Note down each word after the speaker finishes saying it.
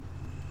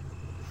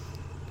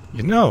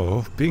You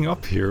know, being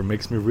up here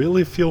makes me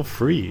really feel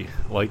free.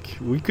 Like,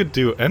 we could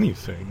do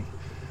anything.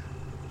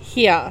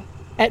 Here,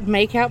 at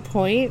Makeout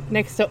Point,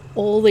 next to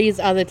all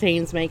these other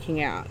teens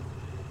making out.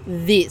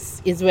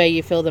 This is where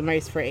you feel the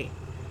most free.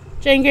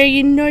 Django,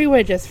 you know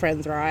we're just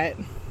friends, right?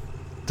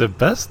 The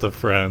best of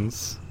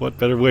friends. What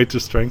better way to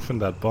strengthen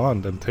that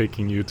bond than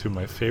taking you to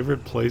my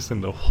favorite place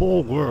in the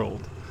whole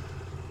world?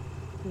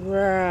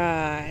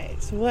 Right.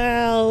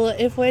 Well,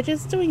 if we're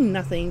just doing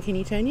nothing, can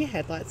you turn your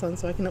headlights on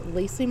so I can at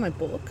least see my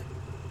book?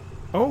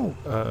 Oh,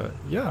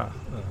 yeah.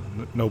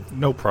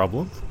 No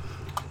problem.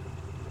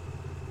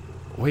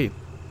 Wait.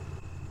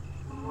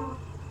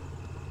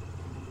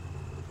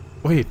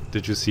 Wait,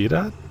 did you see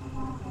that?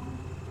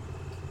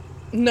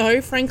 No,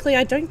 frankly,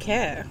 I don't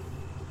care.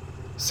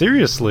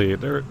 Seriously,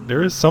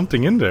 there is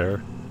something in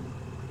there.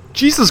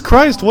 Jesus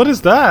Christ, what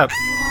is that?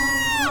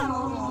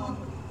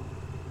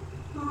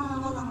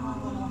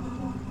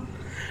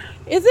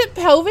 Is it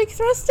pelvic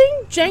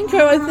thrusting?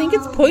 Janko, I think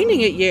it's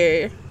pointing at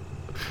you.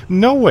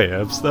 No way,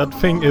 Evs. That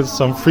thing is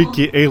some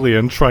freaky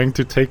alien trying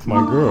to take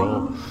my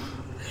girl.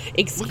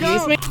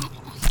 Excuse me?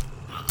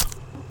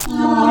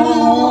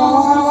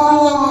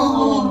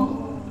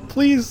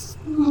 Please.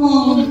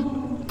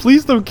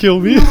 Please don't kill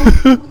me.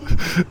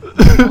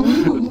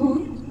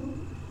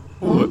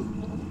 What?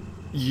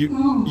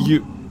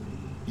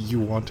 You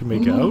want to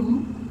make out?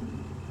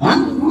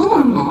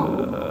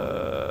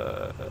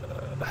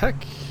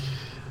 Heck.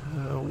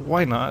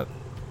 Why not?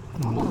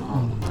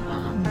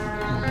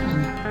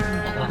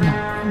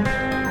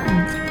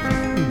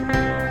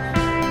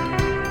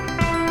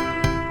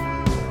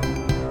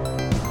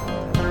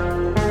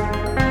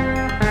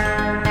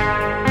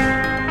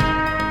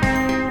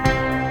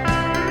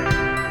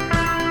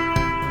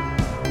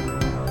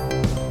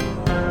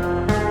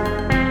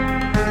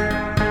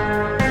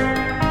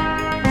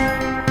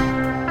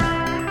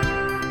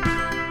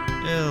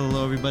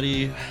 Hello,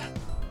 everybody.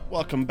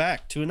 Welcome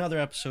back to another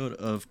episode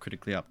of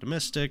Critically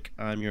Optimistic.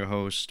 I'm your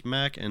host,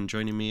 Mac, and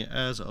joining me,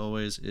 as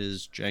always,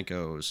 is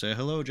Janko. Say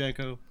hello,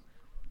 Janko.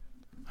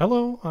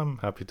 Hello, I'm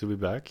happy to be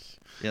back.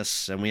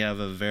 Yes, and we have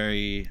a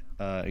very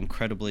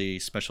incredibly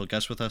special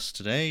guest with us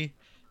today.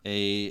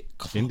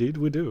 Indeed,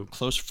 we do.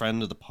 Close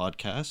friend of the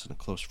podcast and a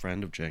close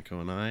friend of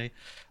Janko and I.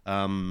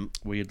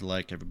 We'd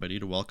like everybody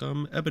to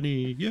welcome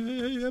Ebony.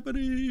 Yay,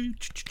 Ebony!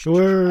 I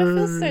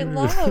feel so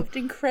loved.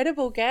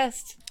 Incredible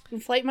guest.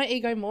 Inflate my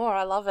ego more.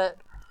 I love it.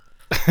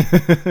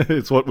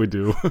 It's what we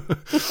do.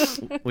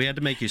 We had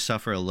to make you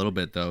suffer a little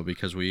bit, though,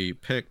 because we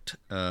picked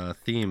a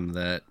theme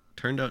that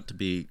turned out to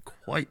be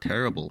quite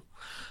terrible.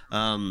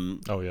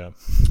 Oh, yeah.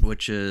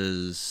 Which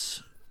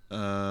is...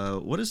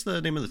 what is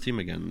the name of the theme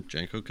again,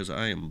 Janko? Because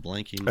I am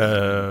blanking.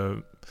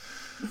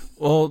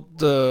 What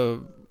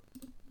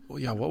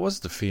was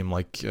the theme?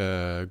 Like,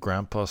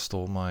 Grandpa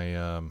stole my...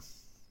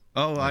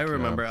 I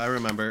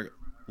remember.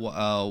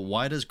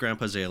 Why does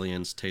Grandpa's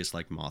aliens taste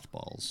like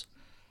mothballs?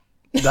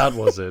 That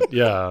was it,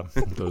 yeah.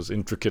 Those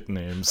intricate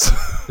names.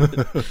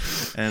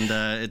 And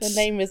The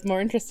name is more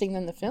interesting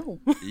than the film.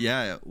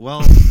 Yeah,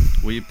 well,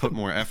 we put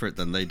more effort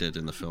than they did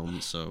in the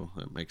film, so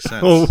it makes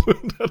sense. Oh,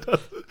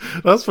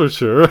 that's for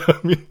sure.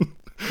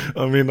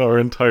 I mean, our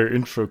entire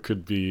intro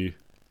could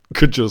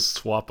just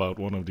swap out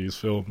one of these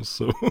films.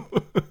 So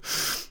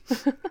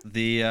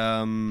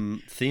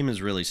the theme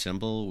is really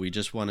simple. We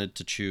just wanted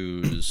to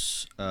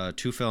choose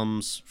two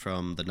films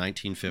from the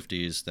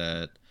 1950s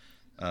that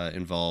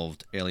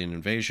involved alien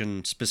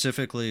invasion,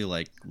 specifically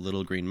like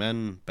Little Green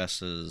Men,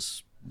 best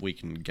as we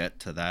can get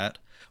to that,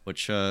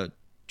 which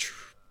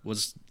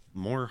was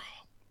more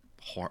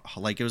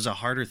like it was a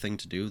harder thing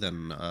to do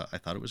than I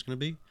thought it was going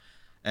to be,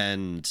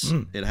 and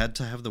it had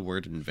to have the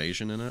word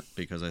invasion in it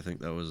because I think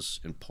that was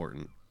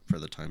important for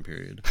the time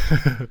period.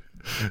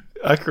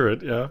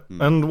 Accurate, yeah.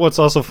 And what's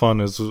also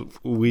fun is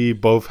we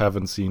both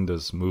haven't seen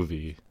this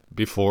movie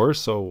before,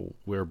 so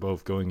we're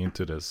both going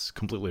into this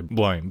completely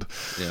blind.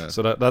 Yeah.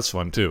 So that's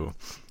fun too.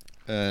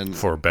 And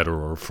for better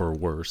or for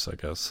worse, I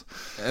guess.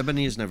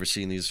 Ebony's never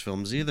seen these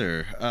films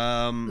either.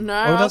 No, Oh, that's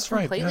I was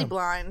right, completely yeah.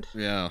 blind.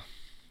 Yeah.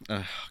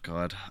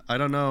 God. I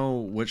don't know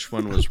which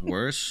one was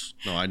worse.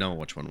 No, I know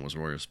which one was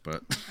worse,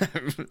 but...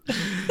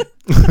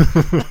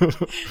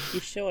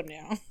 You sure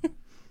now?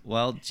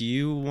 Well, do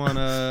you want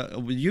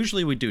to...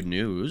 Usually we do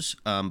news,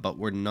 but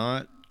we're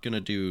not going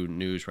to do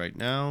news right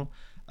now.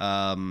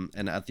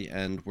 And at the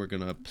end, we're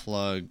going to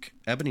plug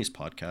Ebony's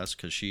podcast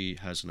because she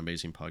has an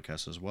amazing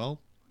podcast as well.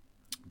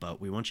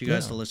 But we want you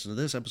guys to listen to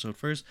this episode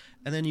first,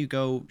 and then you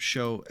go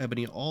show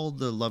Ebony all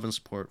the love and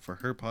support for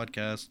her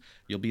podcast.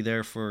 You'll be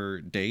there for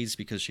days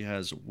because she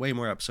has way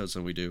more episodes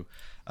than we do.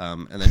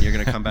 And then you're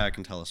going to come back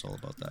and tell us all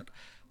about that.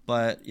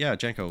 But yeah,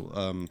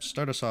 Janko,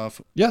 start us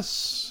off.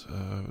 Yes,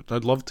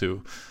 I'd love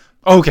to.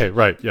 Okay,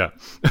 right, yeah.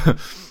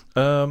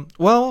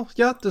 Well,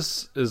 yeah,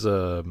 this is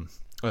in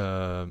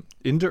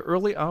the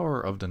early hour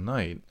of the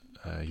night,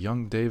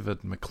 young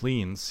David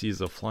McLean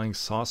sees a flying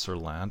saucer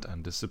land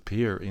and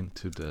disappear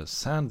into the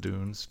sand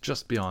dunes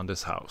just beyond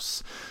his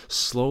house.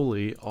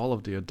 Slowly, all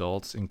of the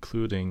adults,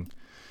 including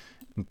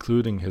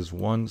including his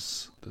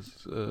once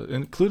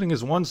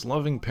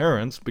loving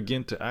parents,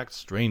 begin to act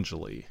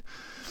strangely.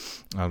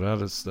 Now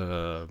that is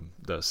the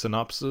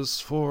synopsis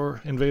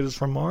for Invaders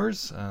from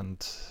Mars, and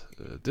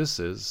this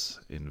is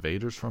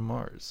Invaders from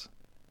Mars.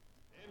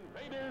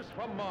 Invaders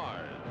from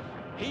Mars.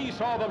 He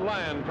saw them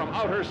land from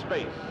outer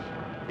space.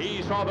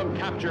 He saw them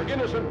capture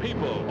innocent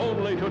people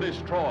only to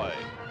destroy.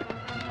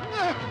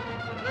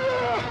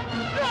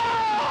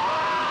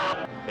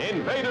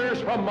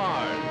 Invaders from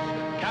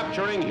Mars,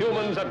 capturing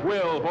humans at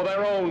will for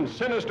their own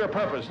sinister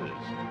purposes,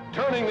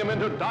 turning them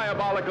into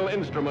diabolical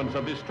instruments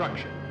of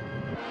destruction.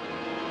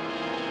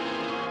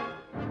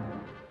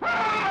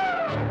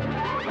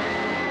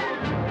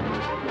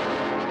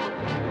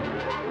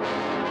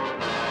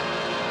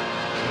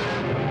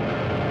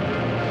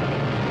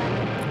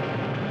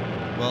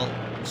 Well,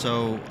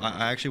 so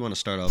I actually want to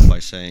start off by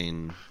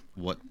saying,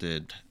 what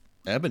did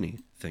Ebony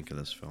think of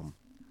this film?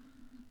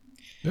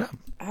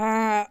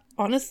 Yeah.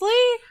 Honestly,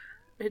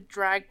 it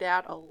dragged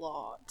out a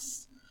lot.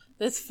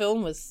 This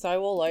film was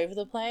so all over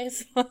the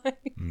place.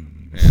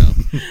 Yeah.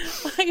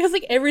 It was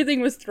like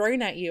everything was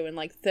thrown at you in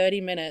like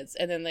 30 minutes,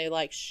 and then they're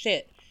like,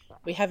 shit,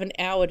 we have an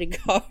hour to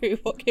go.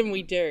 What can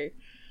we do?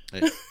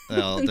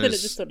 Well, And then it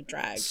there's just sort of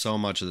dragged. so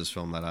much of this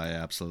film that I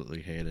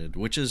absolutely hated,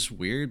 which is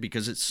weird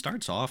because it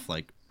starts off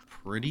like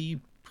pretty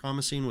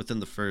promising within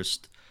the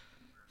first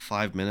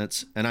 5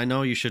 minutes. And I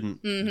know you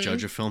shouldn't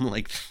judge a film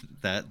like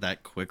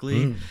that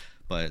quickly,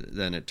 but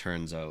then it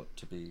turns out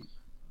to be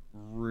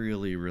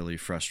really, really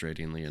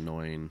frustratingly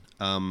annoying.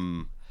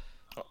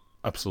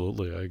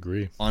 Absolutely, I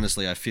agree.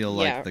 Honestly, I feel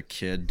like Yeah. the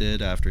kid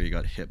did after he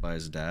got hit by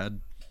his dad.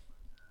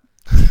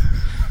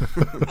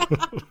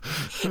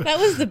 That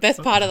was the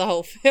best part of the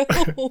whole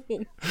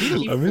film.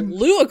 He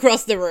flew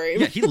across the room.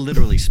 Yeah, he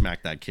literally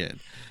smacked that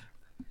kid.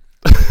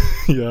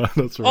 Yeah,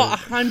 that's Oh, right.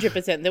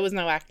 100%. There was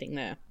no acting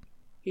there.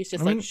 He's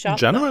just like, shut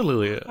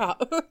generally,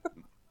 up.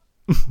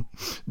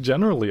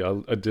 generally,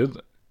 I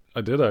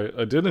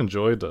did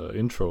enjoy the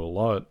intro a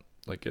lot.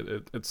 Like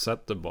it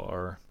set the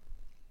bar.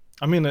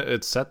 I mean,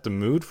 it set the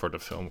mood for the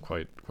film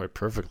quite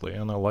perfectly,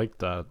 and I liked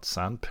that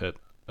sandpit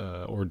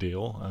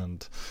ordeal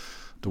and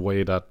the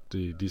way that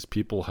these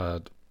people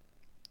had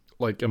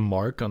like a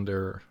mark on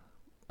their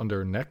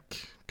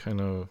neck, kind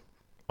of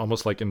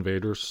almost like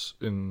invaders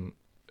in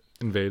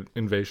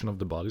Invasion of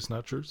the Body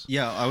Snatchers.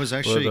 Yeah, I was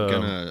actually But,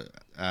 gonna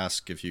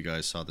ask if you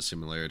guys saw the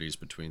similarities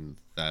between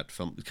that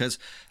film, because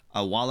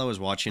while I was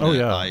watching Oh, it,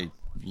 yeah. I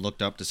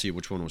looked up to see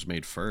which one was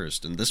made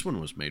first, and this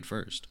one was made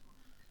first.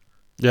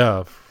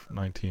 Yeah,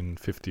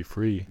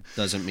 1953.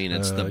 Doesn't mean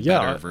it's the yeah,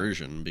 better I-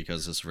 version,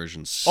 because this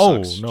version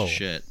Oh, sucks no.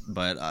 shit.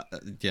 But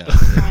yeah,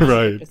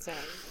 Right. 100%.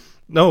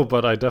 No,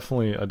 but I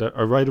definitely,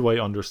 I right away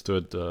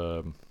understood.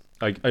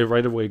 I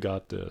right away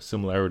got the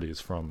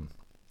similarities from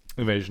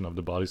Invasion of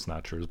the Body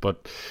Snatchers.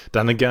 But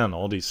then again,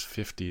 all these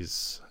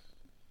 50s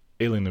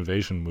alien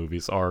invasion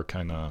movies are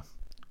kind of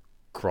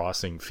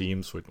crossing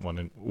themes with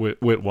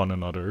one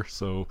another.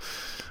 So,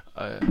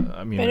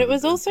 I mean, But it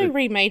was also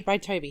remade by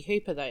Toby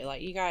Hooper, though.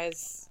 Like, you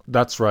guys...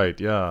 That's right.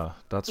 Yeah,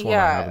 that's one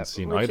I haven't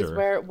seen which either. is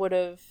where it would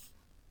have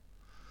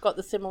got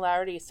the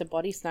similarities to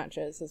Body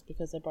Snatchers, is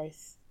because they're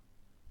both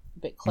a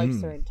bit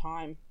closer in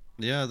time.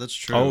 yeah, that's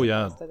true. Oh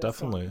yeah, So that's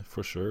definitely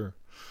for sure.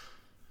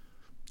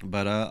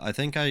 But I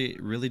think I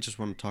really just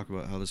want to talk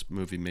about how this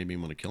movie made me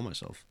want to kill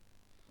myself.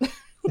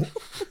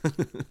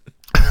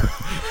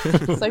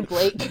 So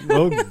bleak.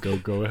 Well,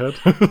 go ahead.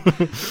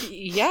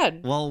 Yeah.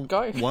 Well,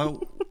 Go.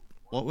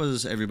 what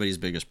was everybody's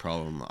biggest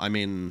problem? I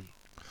mean,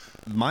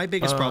 my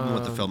biggest problem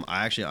with the film,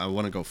 I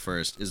want to go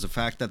first, is the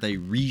fact that they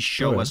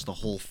re-show Go us ahead. the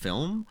whole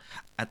film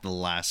at the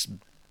last,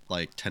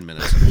 like, 10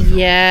 minutes of the film.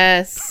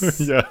 Yes.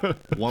 Yeah.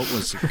 What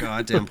was the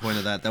goddamn point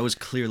of that? That was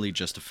clearly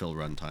just to fill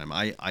runtime.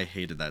 I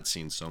hated that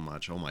scene so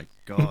much. Oh my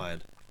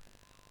god.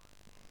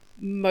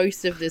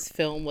 Most of this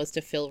film was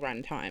to fill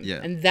runtime. Yeah.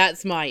 And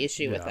that's my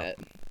issue with Yeah. it.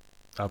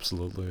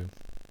 Absolutely.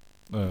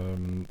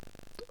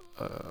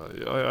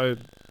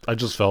 I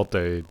just felt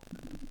they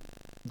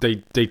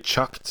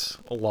chucked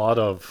a lot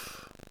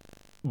of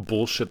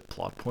bullshit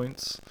plot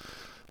points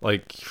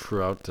like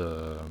throughout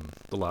the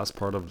last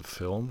part of the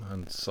film,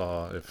 and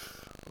saw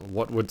if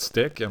what would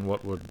stick and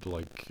what would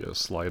like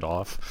slide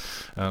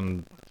off.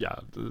 And yeah,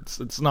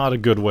 it's not a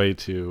good way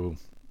to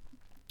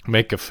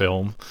make a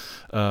film.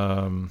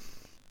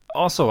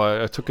 Also,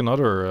 I took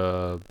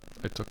another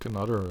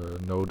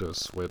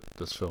notice with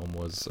this film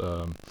was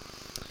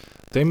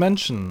they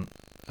mention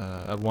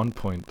at one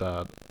point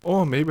that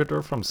maybe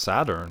they're from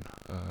Saturn.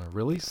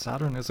 Really,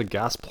 Saturn is a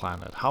gas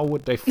planet. How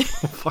would they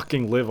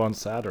fucking live on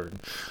Saturn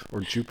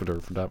or Jupiter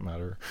for that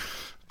matter?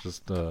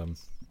 Just a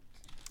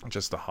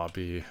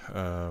hobby.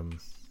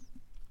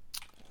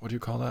 What do you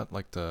call that?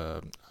 Like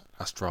the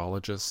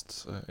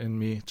astrologist in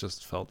me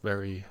just felt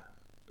very,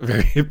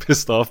 very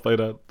pissed off by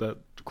that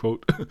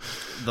quote.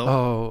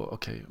 Oh,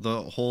 okay.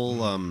 The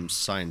whole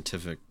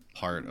scientific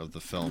part of the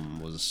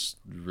film was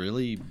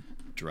really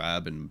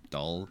drab and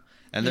dull,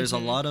 and there's a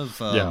lot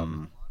of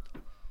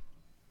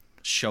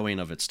showing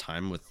of its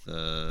time with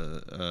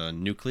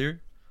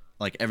nuclear,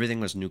 like everything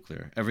was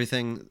nuclear.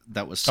 Everything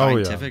that was Oh,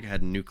 yeah. scientific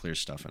had nuclear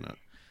stuff in it,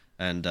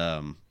 and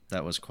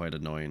that was quite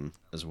annoying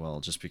as well.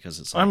 Just because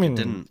it's like I mean,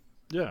 it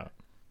yeah,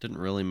 didn't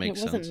really make It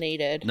sense. wasn't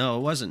needed. No,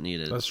 it wasn't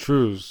needed. that's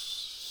true.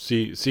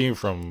 Seeing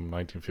from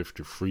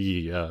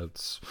 1953, yeah,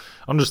 it's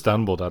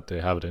understandable that they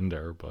have it in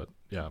there, but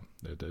yeah,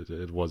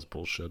 it was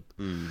bullshit.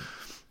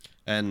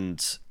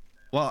 And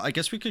well, I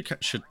guess we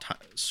should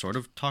sort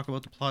of talk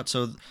about the plot.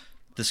 So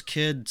this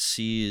kid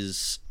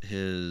sees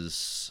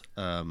this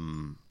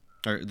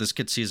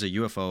kid sees a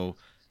UFO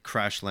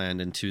crash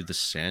land into the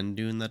sand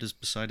dune that is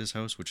beside his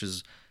house, which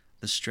is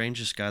the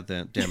strangest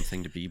goddamn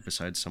thing to be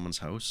beside someone's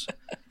house.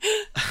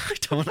 I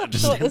don't Not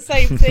understand the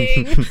same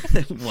thing.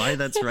 why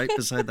that's right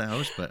beside the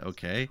house, but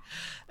okay.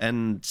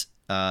 And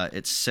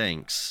it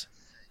sinks.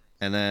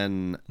 And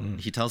then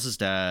he tells his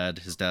dad.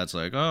 His dad's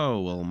like, "Oh,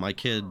 well, my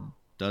kid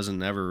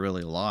doesn't ever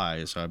really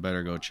lie, so I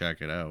better go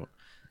check it out."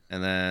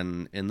 And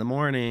then in the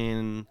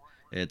morning,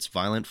 it's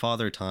violent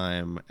father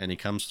time, and he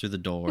comes through the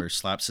door,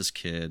 slaps his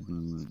kid,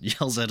 and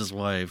yells at his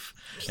wife.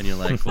 And you're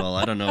like, well,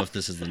 I don't know if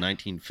this is the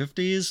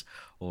 1950s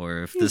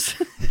or if this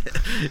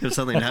if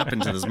something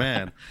happened to this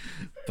man.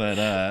 But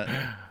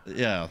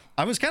yeah,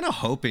 I was kind of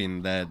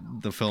hoping that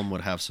the film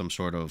would have some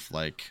sort of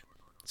like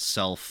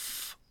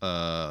self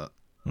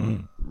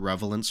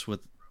relevance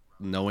with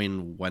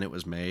knowing when it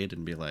was made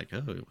and be like,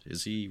 oh,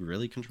 is he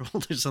really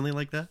controlled or something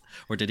like that?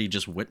 Or did he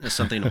just witness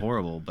something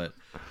horrible? But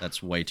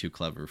that's way too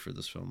clever for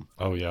this film.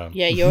 Oh yeah,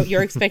 Yeah,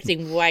 you're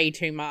expecting way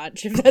too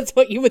much if that's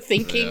what you were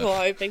thinking or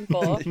hoping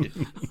for.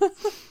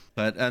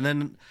 But and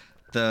then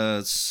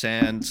the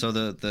sand, so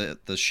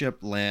the ship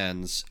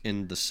lands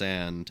in the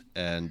sand,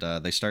 and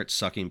they start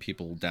sucking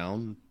people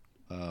down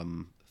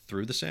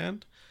through the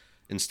sand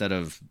instead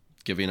of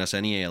giving us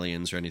any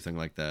aliens or anything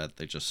like that.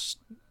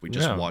 We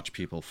just watch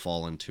people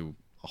fall into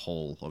a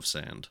hole of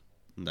sand.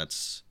 And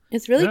that's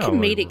It's really Yeah,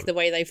 comedic the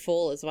way they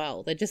fall as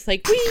well. They're just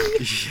like,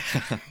 whee!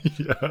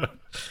 yeah.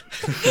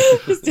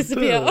 Just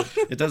disappear.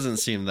 it doesn't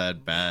seem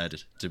that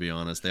bad, to be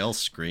honest. They all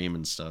scream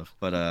and stuff.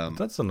 But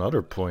That's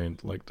another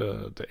point. Like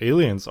the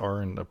aliens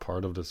aren't a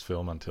part of this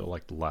film until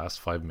like the last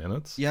 5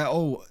 minutes. yeah,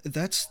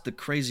 that's the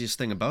craziest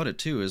thing about it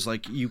too, is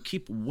like you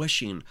keep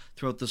wishing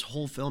throughout this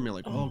whole film, you're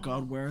like, oh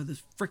god, where are the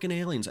freaking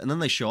aliens? And then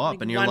they show up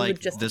Like, and you're one would like,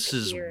 just this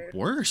is appear.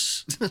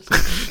 worse.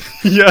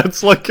 Yeah,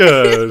 it's like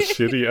a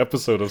shitty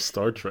episode of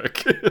Star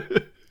Trek.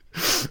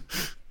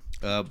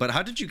 But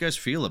how did you guys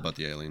feel about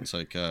the aliens?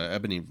 Like,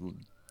 Ebony,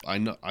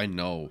 I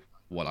know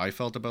what I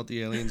felt about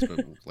the aliens, but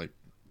like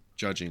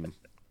judging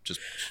just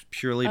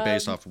purely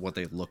based off of what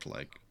they look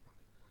like.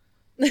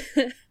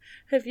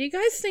 Have you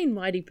guys seen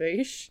Mighty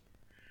Boosh?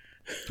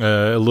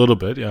 A little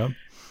bit, yeah.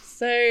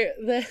 So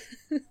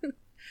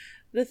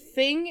the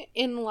thing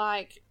in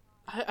like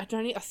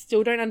I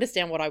still don't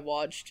understand what I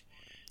watched,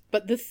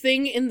 but the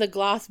thing in the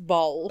glass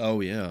bowl Oh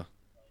yeah.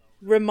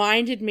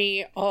 reminded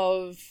me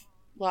of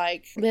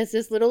like there's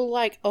this little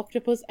like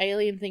octopus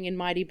alien thing in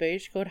Mighty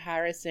Boosh called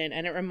Harrison,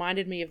 and it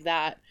reminded me of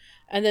that.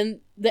 And then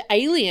the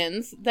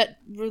aliens that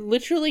were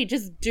literally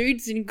just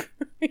dudes in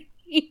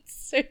green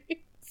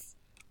suits.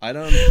 I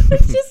don't. It's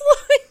just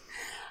like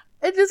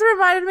it just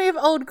reminded me of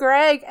old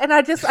Greg, and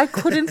I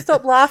couldn't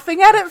stop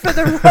laughing at it for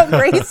the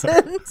wrong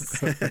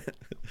reasons.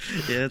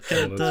 Yeah, it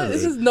kinda Oh, does.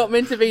 This is not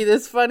meant to be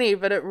this funny,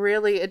 but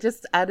it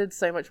just added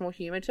so much more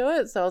humor to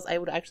it, so I was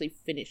able to actually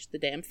finish the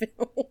damn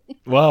film.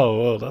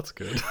 Wow, that's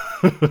good.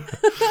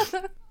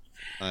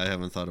 I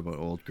haven't thought about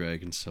old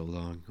Greg in so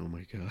long. Oh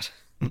my god.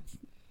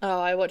 Oh,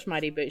 I watch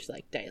Mighty Boosh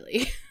like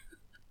daily.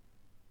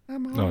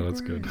 No, that's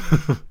good.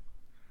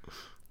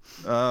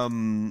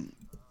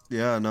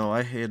 Yeah, no,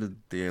 I hated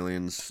the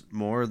aliens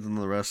more than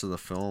the rest of the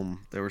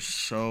film. They were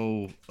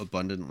so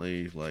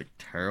abundantly like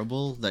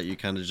terrible that you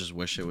kind of just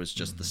wish it was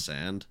just the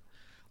sand.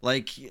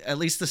 Like at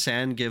least the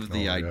sand give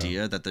the Oh, yeah.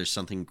 idea that there's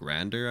something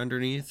grander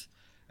underneath.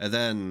 And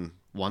then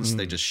once Hmm.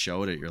 they just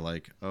showed it, you're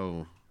like,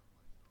 "Oh,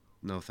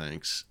 no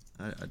thanks.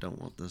 I don't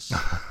want this."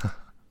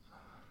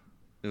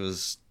 It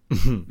was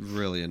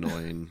really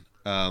annoying.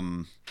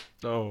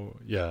 Oh,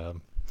 yeah.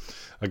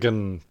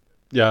 Again,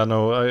 yeah,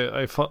 no,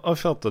 I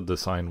felt the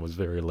design was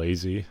very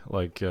lazy.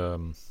 Like,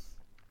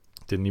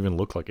 didn't even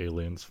look like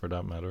aliens for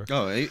that matter.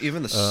 Oh,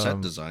 even the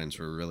set designs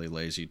were really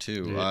lazy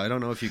too. Yeah. I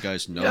don't know if you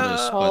guys The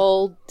noticed, but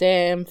whole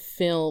damn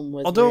film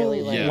was Although-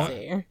 really Yeah.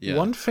 lazy. yeah.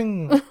 One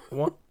thing,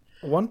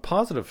 one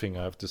positive thing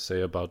I have to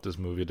say about this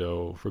movie,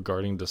 though,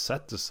 regarding the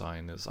set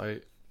design, is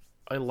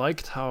I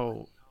liked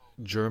how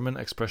German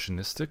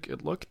expressionistic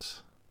it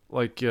looked.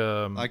 Like,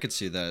 I could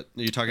see that.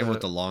 You're talking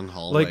about the long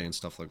hallway and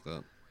stuff like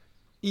that.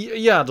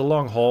 yeah, the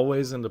long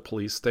hallways in the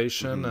police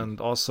station, and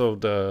also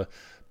the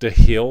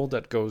hill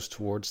that goes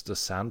towards the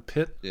sand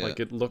pit. Yeah. Like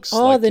it looks.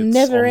 Oh, like the it's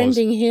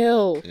never-ending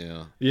hill.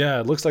 Yeah. Yeah,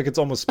 it looks like it's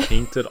almost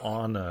painted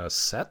on a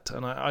set,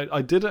 and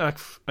I did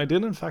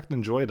in fact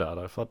enjoy that.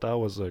 I thought that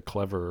was a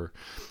clever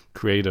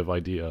creative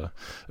idea.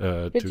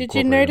 But did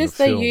you notice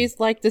they used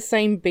like the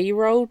same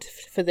B-roll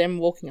for them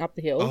walking up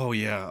the hill? Oh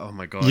yeah! Oh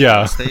my god!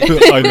 Yeah, Yes,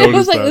 I I noticed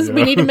was like, that.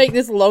 we need to make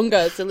this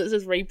longer, so let's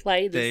just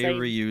replay the They same.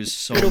 reuse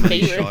so little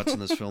many B-roll. shots in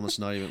this film. It's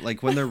not even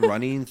like when they're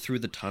running through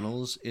the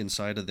tunnels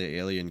inside of the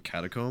alien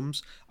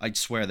catacombs. I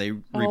swear they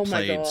my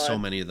replayed so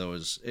God. many of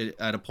those.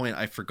 At a point,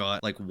 I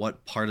forgot like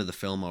what part of the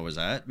film I was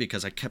at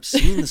because I kept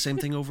seeing the same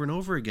thing over and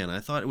over again. I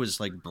thought it was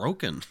like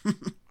broken.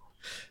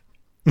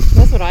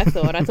 That's what I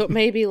thought. I thought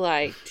maybe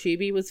like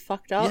Tubi was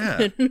fucked up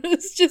Yeah. and it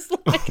was just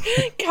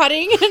like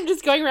cutting and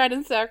just going around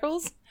in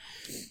circles,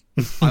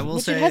 I will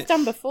which say it has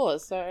done before.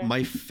 So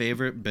my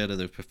favorite bit of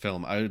the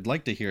film, I would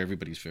like to hear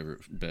everybody's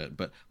favorite bit,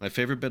 but my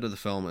favorite bit of the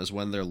film is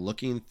when they're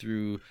looking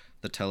through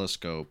the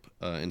telescope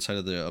inside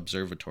of the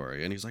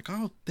observatory, and he's like,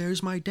 "Oh,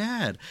 there's my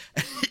dad."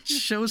 And it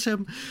shows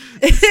him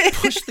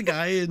push the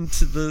guy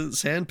into the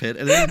sand pit,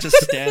 and then he just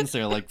stands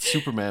there like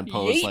Superman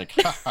pose, Yeet. like,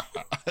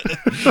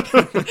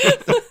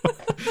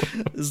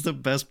 This is the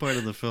best part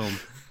of the film.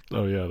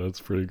 Oh yeah, that's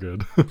pretty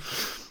good.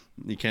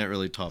 You can't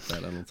really top that,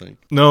 I don't think.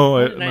 No,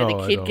 I don't know, no,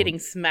 the I kid don't. getting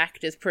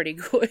smacked is pretty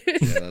good.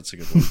 Yeah, that's a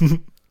good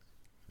one.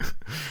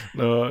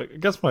 No, I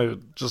guess my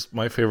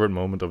favorite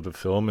moment of the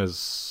film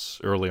is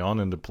early on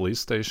in the police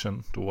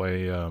station. The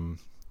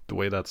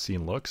way that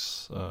scene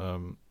looks,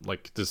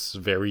 like this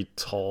very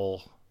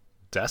tall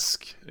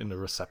desk in the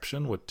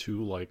reception with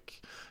two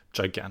like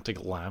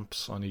gigantic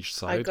lamps on each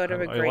side. I gotta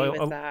And agree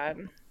with that.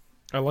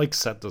 I like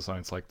set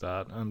designs like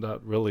that, and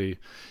that really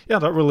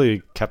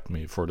kept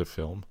me for the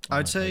film.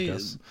 I'd I say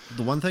guess.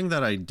 the one thing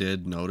that I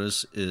did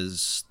notice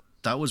is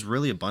that was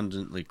really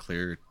abundantly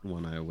clear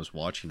when I was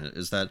watching it,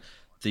 is that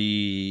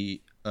the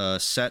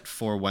set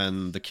for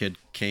when the kid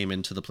came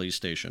into the police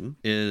station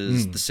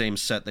is the same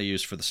set they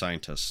used for the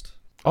scientist.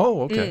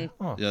 Oh, okay.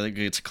 Oh. Yeah,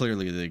 it's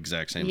clearly the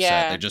exact same set.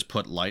 Yeah. They just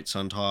put lights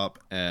on top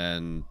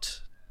and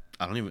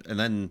and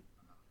then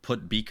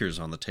put beakers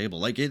on the table.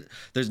 Like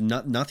there's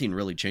nothing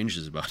really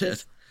changes about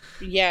it.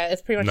 Yeah,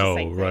 it's pretty much the No,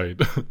 same thing. right.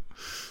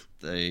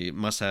 They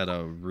must have had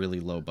a really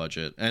low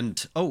budget. And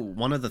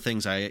one of the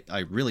things I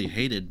really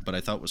hated, but I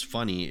thought was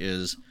funny,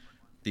 is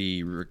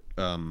the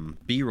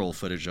B-roll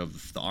footage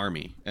of the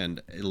army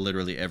and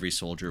literally every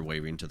soldier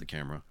waving to the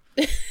camera.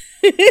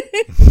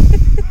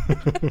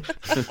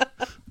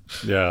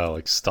 Yeah,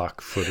 like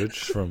stock footage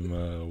from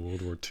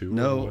World War II. or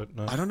No,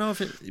 whatnot. I don't know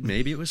if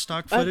maybe it was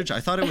stock footage. I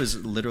thought it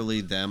was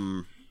literally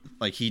them.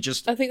 Like he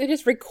just I think they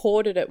just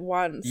recorded it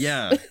once.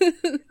 yeah.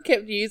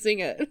 Kept using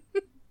it.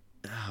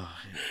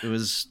 It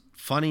was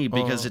funny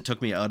because it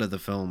took me out of the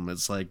film.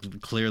 It's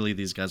like clearly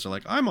these guys are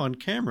like, I'm on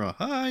camera.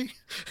 Hi.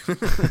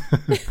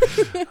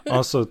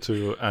 Also,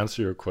 to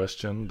answer your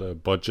question, the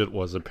budget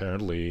was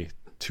apparently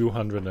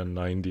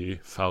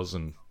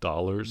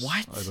 $290,000.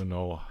 What? I don't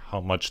know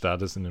how much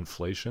that is in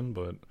inflation,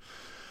 but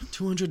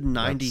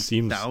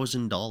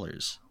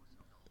 $290,000.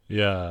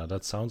 yeah,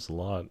 that sounds a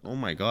lot. Oh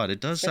my god, it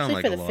does Especially sound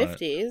like for a the lot.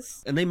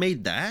 50s. And they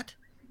made that?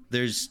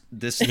 There's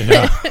this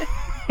Yeah.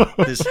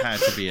 this had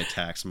to be a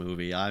tax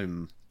movie. I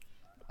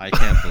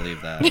can't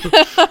believe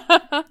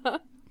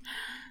that.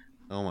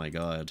 Oh my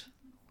god.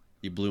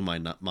 You blew my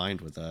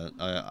mind with that.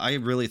 I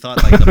really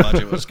thought like the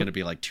budget was going to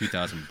be like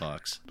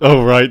 $2,000.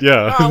 Oh, right,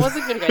 yeah. Oh, I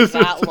wasn't going to go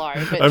that low,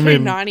 but I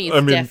mean, 290 is I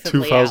mean,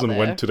 definitely 2000 out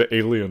went there. to the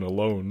Alien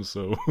alone,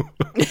 so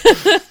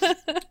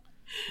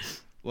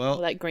Well,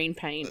 All that green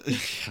paint.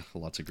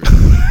 lots of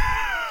green.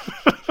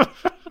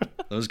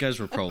 Those guys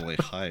were probably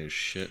high as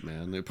shit,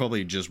 man. It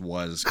probably just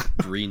was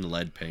green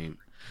lead paint.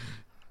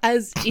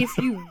 As if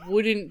you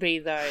wouldn't be,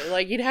 though.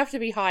 Like, you'd have to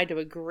be high to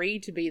agree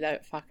to be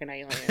that fucking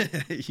alien.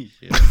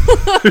 Yeah.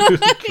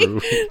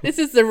 true. This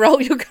is the role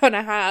you're going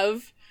to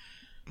have.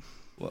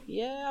 What?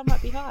 Yeah, I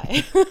might be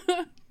high.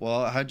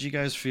 Well, how'd you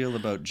guys feel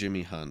about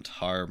Jimmy Hunt,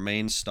 our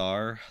main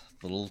star,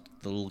 the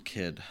little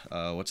kid?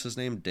 What's his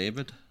name?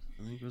 David?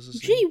 I think was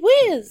his name. Gee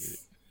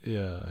whiz!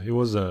 Yeah, he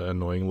was an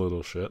annoying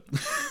little shit.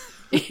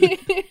 He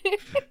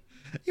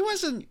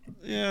wasn't.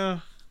 Yeah,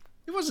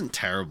 he wasn't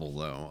terrible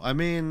though. I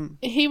mean,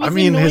 He was I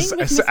mean, annoying his with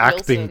Miss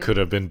acting Wilson. could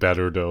have been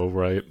better, though,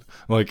 right?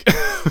 Like,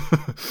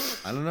 I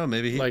don't know.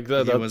 Maybe he, Like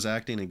he that- was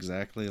acting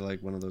exactly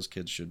like one of those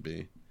kids should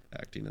be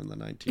acting in the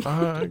 1950s.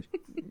 I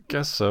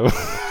guess so.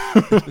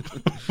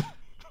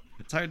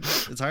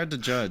 It's hard to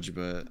judge,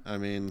 but I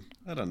mean,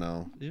 I don't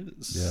know.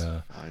 It's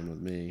Yeah. fine with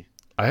me.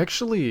 I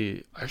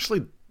actually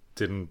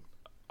didn't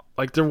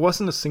like. There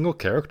wasn't a single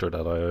character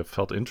that I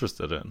felt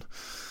interested in.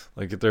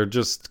 Like, they're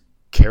just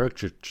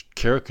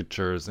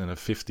caricatures in a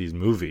 50s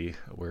movie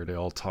where they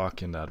all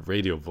talk in that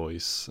radio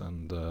voice,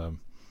 and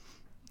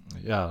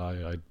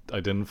yeah, I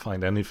didn't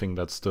find anything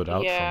that stood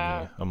out Yeah.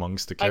 for me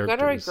amongst the I characters.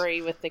 gotta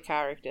agree with the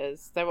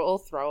characters. They were all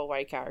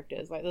throwaway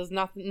characters. Like, there's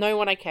no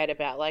one I cared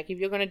about. Like, if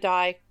you're gonna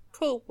die,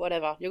 cool,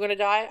 whatever. You're gonna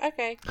die,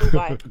 okay, cool,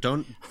 bye.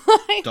 Don't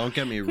Like, don't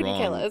get me couldn't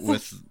care wrong. less.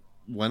 With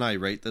when I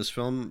rate this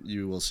film,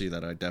 you will see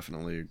that I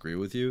definitely agree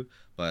with you.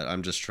 But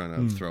I'm just trying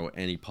to throw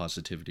any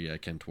positivity I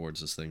can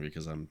towards this thing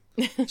because I'm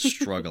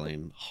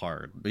struggling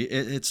hard.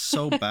 It's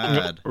so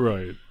bad.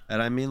 Right.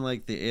 And I mean,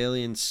 like, the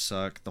aliens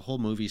suck. The whole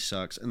movie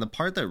sucks. And the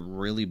part that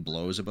really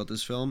blows about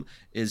this film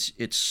is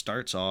it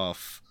starts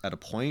off at a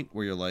point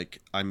where you're like,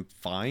 I'm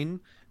fine.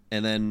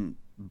 And then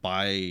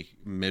by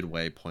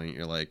midway point,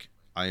 you're like,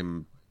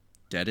 I'm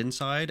dead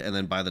inside. And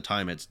then by the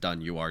time it's done,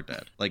 you are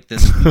dead. Like,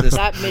 this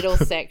that middle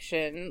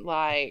section,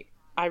 like,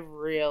 I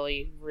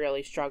really,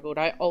 really struggled.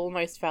 I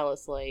almost fell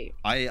asleep.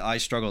 I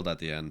struggled at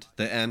the end.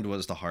 The end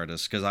was the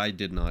hardest because I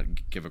did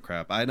not give a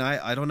crap. And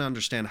I don't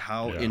understand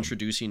how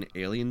introducing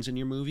aliens in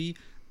your movie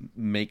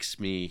makes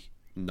me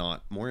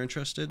not more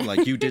interested.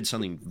 Like, you did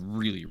something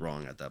really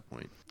wrong at that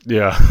point.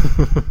 Yeah.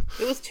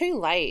 It was too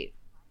late.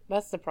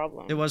 That's the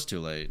problem. It was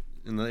too late.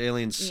 And the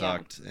aliens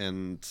sucked.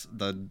 And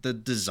the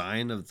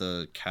design of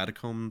the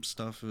catacomb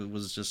stuff, it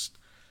was just...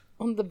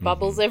 On the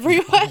bubbles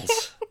everywhere.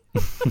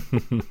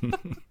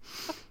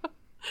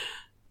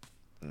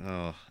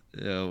 Oh,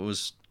 yeah, it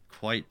was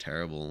quite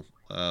terrible.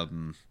 I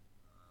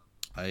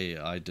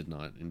did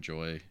not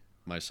enjoy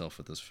myself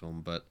with this film,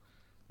 but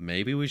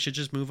maybe we should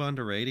just move on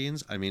to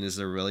ratings. I mean, is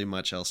there really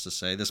much else to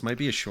say? This might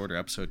be a shorter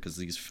episode because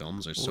these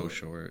films are so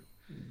short.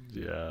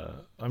 Yeah,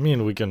 I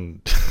mean, we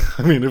can.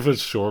 I mean, if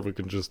it's short, we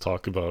can just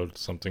talk about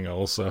something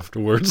else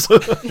afterwards.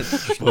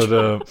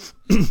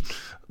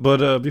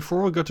 But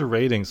before we go to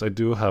ratings, I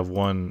do have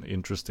one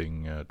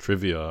interesting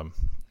trivia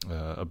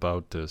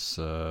about this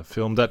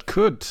film that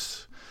could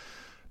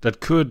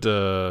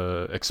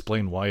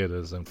explain why it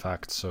is in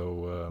fact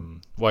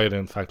why it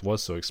in fact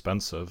was so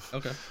expensive.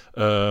 Okay.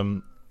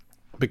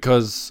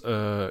 Because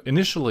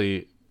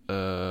initially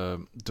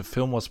the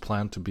film was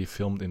planned to be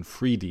filmed in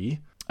 3D.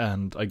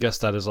 And I guess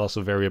that is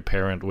also very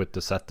apparent with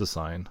the set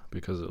design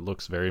because it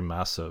looks very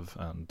massive,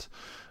 and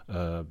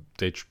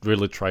they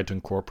really tried to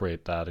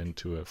incorporate that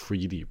into a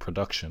 3D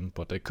production,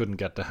 but they couldn't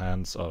get the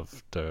hands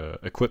of the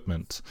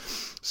equipment,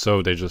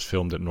 so they just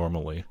filmed it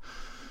normally.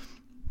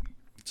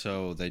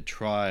 So they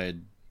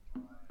tried,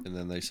 and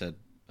then they said,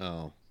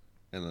 "Oh,"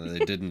 and then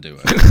they didn't do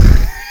it.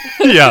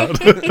 Yeah,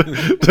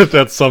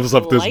 that sums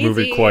up this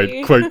movie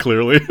quite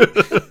clearly.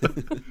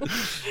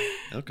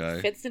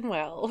 Okay. Fits in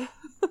well.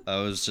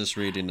 I was just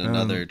reading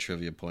another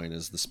trivia point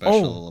is the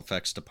special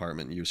effects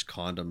department used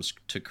condoms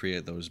to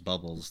create those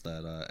bubbles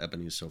that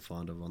Ebony's so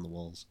fond of on the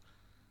walls.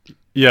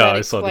 Yeah, That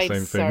I saw the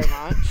same thing. So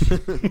much.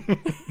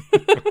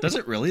 Does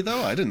it really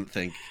though? I didn't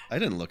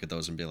look at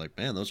those and be like,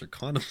 man, those are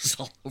condoms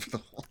all over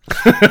the wall.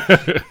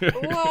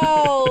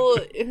 Well,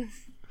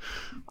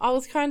 I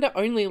was kind of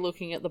only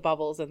looking at the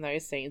bubbles in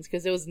those scenes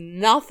because there was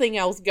nothing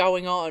else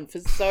going on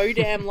for so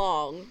damn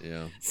long.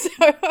 Yeah. So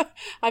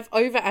I've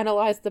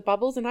overanalyzed the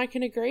bubbles, and I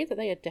can agree that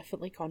they are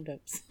definitely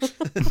condoms.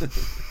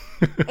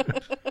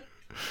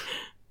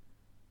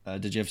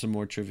 Did you have some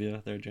more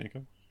trivia there,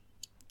 Janko?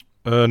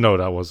 No,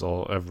 that was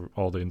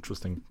all the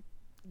interesting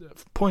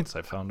points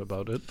I found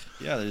about it.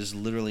 Yeah, there's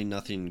literally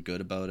nothing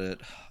good about it.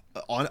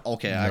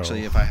 Okay, No.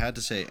 actually, if I had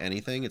to say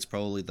anything, it's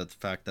probably the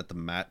fact that the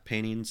matte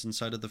paintings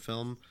inside of the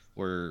film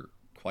were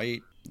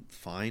quite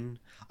fine.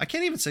 I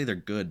can't even say they're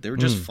good. They were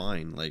just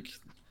fine. Like,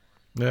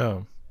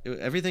 Yeah.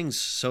 everything's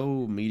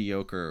so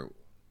mediocre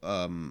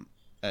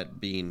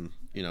at being,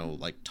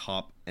 like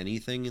top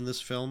anything in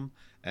this film,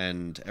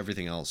 and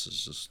everything else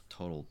is just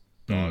total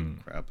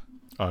dog crap.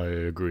 I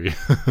agree.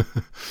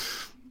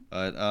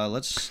 But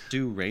let's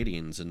do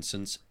ratings, and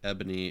since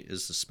Ebony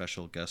is the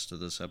special guest of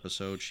this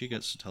episode, she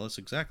gets to tell us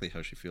exactly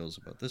how she feels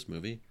about this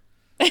movie.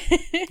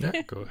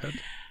 Yeah, go ahead.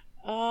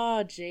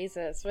 Oh,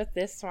 Jesus. With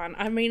this one,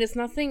 I mean, it's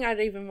nothing I'd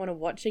even want to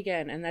watch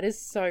again, and that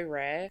is so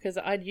rare, because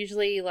I'd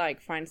usually,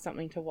 find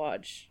something to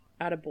watch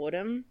out of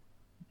boredom,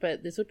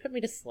 but this would put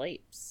me to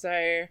sleep,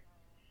 so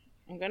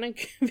I'm gonna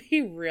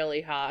be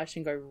really harsh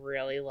and go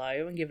really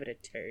low and give it a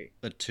 2.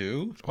 A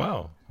 2?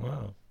 Wow.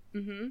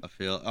 Mm-hmm. I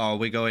feel. Oh, are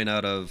we going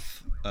out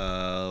of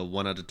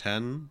 1 out of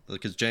 10?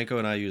 Because Janko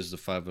and I use the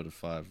 5 out of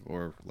 5,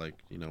 or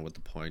with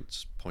the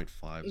points,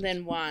 0.5.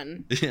 Then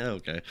 1. Yeah,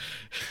 okay.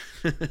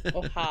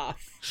 Or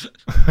half.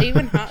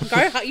 Even half. Go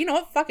half. You know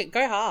what? Fuck it.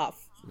 Go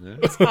half. Yeah.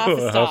 It's half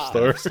a star. Half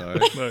star. Sorry.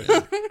 Nice.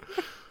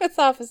 It's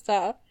half a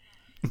star.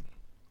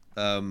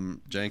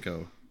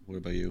 Janko, what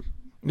about you?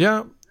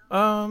 Yeah.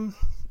 I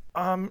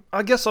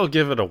guess I'll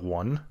give it a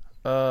 1.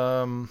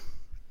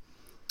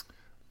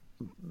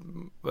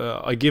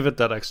 I give it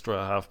that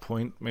extra half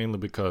point mainly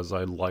because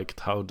I liked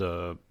how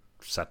the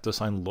set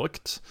design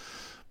looked,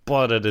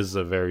 but it is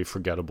a very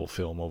forgettable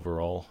film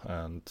overall,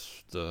 and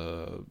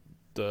the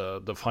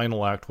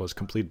final act was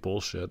complete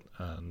bullshit,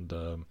 and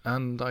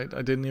I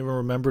didn't even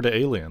remember the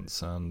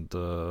aliens, and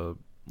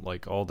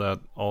all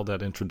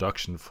that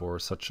introduction for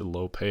such a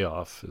low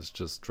payoff is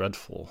just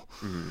dreadful.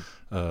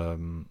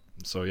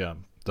 So yeah.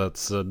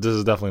 This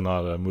is definitely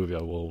not a movie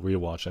I will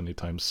rewatch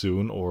anytime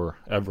soon or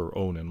ever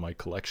own in my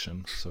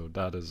collection. So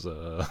that is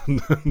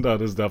that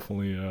is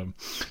definitely a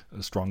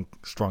strong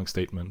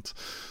statement.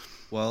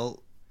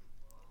 Well,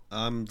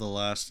 I'm the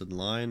last in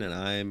line, and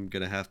I'm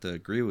going to have to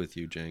agree with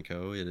you,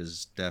 Janko. It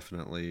is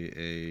definitely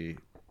a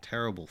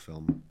terrible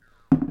film.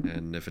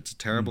 And if it's a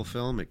terrible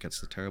film, it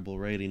gets the terrible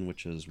rating,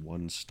 which is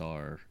 1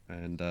 star.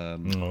 And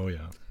Oh,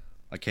 yeah.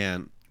 I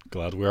can't.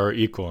 Glad we are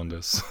equal on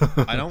this.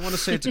 I don't want to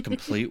say it's a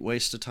complete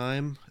waste of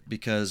time,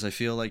 because I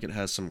feel like it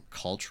has some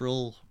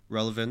cultural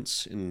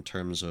relevance in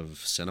terms of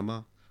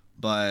cinema.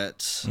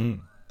 But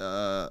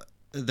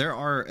there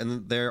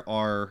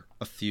are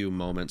a few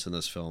moments in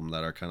this film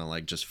that are kind of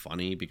like just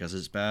funny because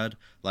it's bad.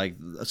 Like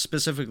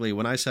specifically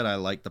when I said I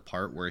like the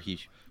part where he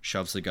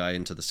shoves the guy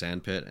into the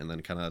sand pit and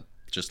then kind of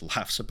just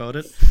laughs about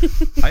it.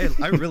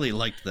 I really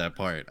liked that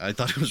part. I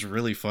thought it was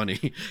really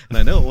funny, and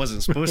I know it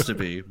wasn't supposed to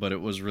be, but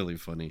it was really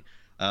funny.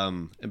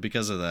 And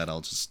because of that,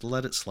 I'll just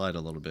let it slide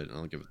a little bit, and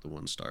I'll give it the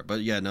 1 star.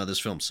 But yeah, no, this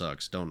film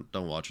sucks. Don't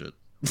watch it.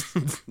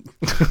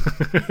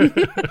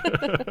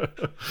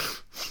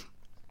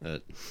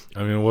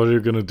 I mean, what are you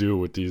gonna do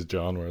with these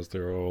genres?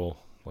 They're all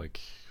like,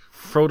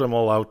 throw them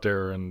all out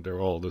there, and they're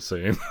all the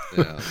same.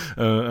 Yeah.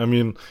 I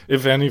mean,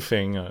 if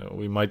anything,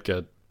 we might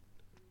get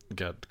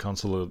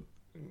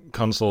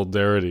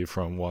consolidity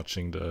from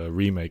watching the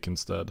remake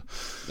instead.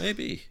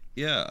 Maybe.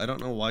 Yeah, I don't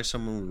know why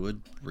someone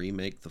would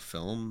remake the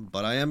film,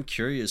 but I am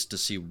curious to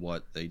see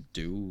what they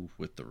do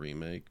with the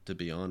remake, to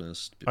be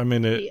honest. I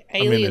mean, The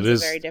aliens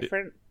are very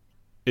different.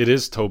 It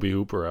is Toby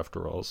Hooper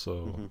after all,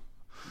 so.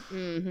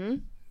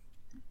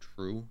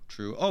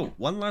 True. Oh,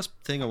 one last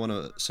thing I want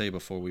to say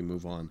before we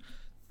move on.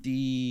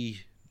 The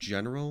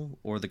general,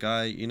 or the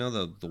guy, you know,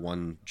 the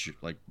one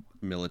like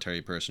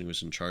military person who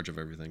was in charge of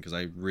everything, because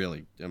I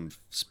really am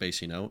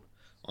spacing out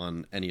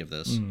on any of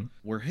this.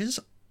 Were his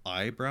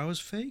eyebrows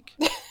fake?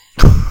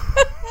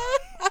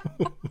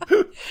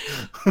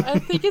 I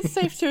think it's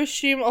safe to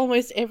assume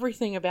almost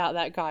everything about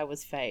that guy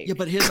was fake. Yeah,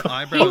 but his He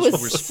eyebrows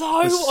was were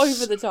so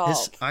over the top.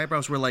 His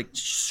eyebrows were like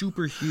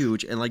super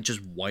huge and like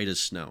just white as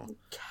snow.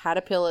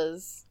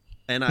 Caterpillars.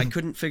 And I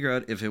couldn't figure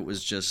out if it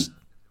was just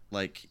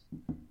like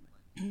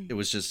it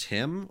was just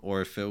him, or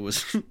if it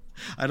was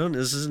I don't know,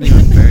 this isn't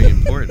even very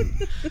important,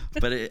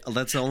 but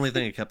that's the only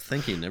thing I kept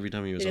thinking every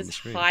time he was It on the is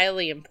screen.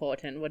 highly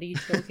important. What are you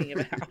talking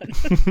about?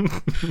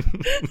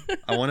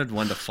 I wanted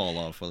one to fall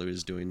off while he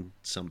was doing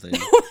something.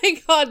 Oh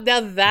my god, now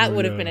that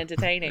would have been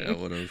entertaining. Yeah,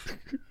 would have.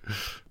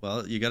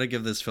 Well, you got to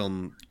give this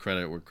film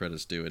credit where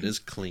credit's due. It is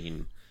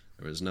clean.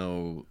 There was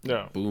no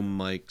boom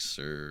mics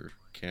or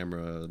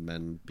camera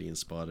men being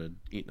spotted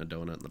eating a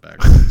donut in the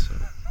background. So.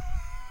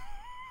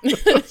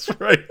 That's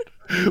right.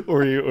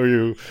 Or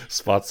you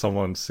spot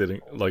someone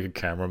sitting like a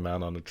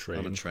cameraman on a train.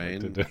 On a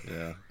train.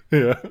 Yeah.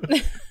 Yeah.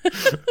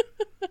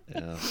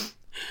 Yeah.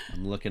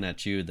 I'm looking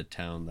at you, the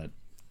town that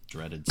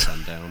dreaded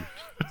sundown.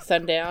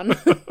 Sundown.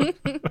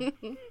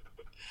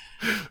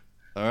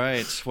 All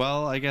right.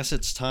 Well, I guess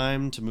it's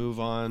time to move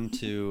on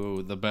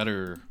to the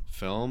better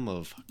film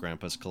of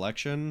Grandpa's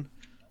collection,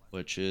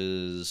 which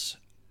is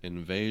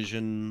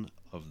Invasion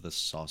of the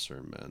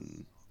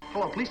Saucermen.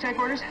 Hello, police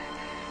headquarters?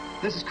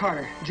 This is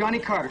Carter, Johnny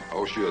Carter.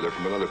 Oh, sure, they're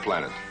from another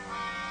planet.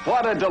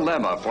 What a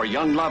dilemma for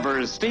young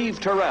lovers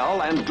Steve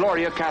Terrell and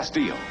Gloria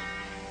Castillo.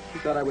 He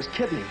thought I was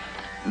kidding him.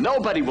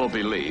 Nobody will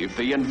believe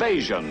the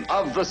invasion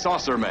of the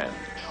Saucermen.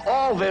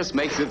 All this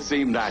makes it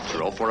seem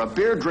natural for a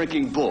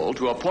beer-drinking bull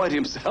to appoint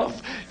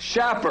himself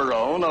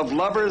chaperone of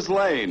Lover's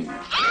Lane.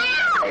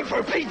 Hey,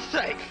 for Pete's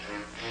sake!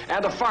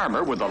 And a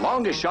farmer with the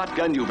longest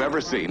shotgun you've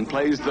ever seen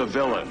plays the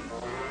villain.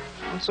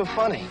 What's so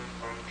funny?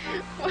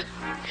 Well,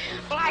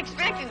 I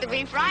expected to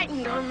be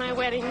frightened on my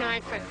wedding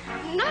night, but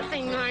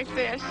nothing like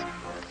this.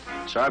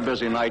 It's our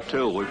busy night,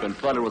 too. We've been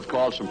flooded with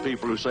calls from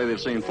people who say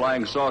they've seen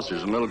flying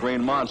saucers and little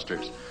green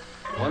monsters.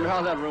 Wonder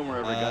how that rumor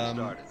ever got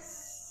started.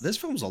 This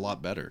film's a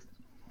lot better.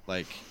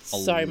 Like, a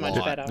So much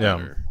lot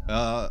better.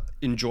 Yeah.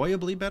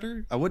 Enjoyably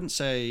better. I wouldn't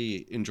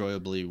say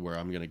enjoyably where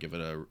I'm going to give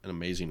it an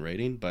amazing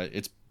rating, but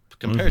it's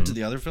compared to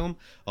the other film,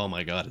 oh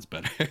my god, it's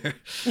better.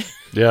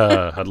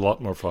 Yeah, I had a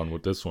lot more fun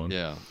with this one.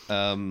 Yeah.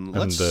 And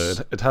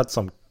it had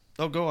some.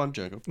 Oh, go on,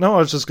 Jacob. No, I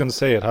was just gonna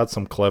say it had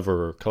some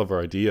clever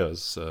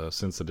ideas,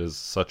 since it is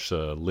such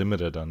a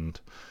limited and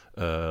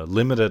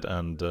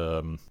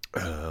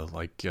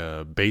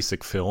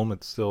basic film.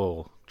 It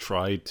still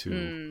tried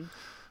to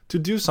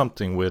do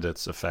something with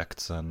its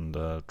effects and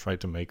try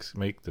to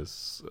make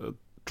this.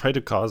 Try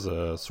to cause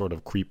a sort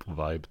of creep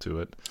vibe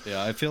to it.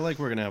 Yeah, I feel like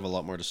we're gonna have a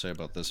lot more to say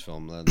about this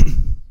film than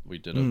we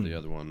did of the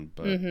other one.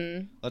 But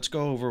let's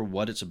go over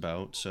what it's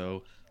about.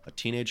 So, a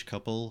teenage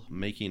couple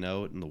making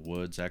out in the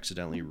woods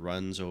accidentally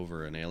runs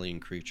over an alien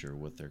creature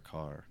with their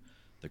car.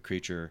 The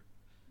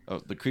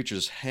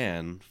creature's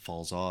hand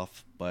falls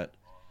off, but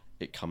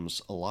it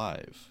comes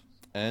alive,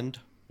 and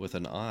with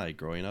an eye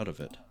growing out of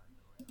it.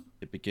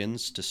 It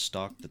begins to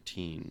stalk the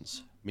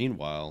teens.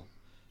 Meanwhile,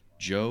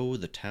 Joe,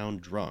 the town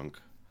drunk,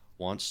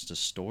 wants to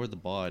store the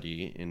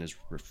body in his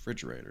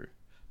refrigerator,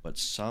 but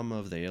some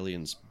of the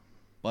alien's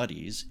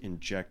buddies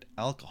inject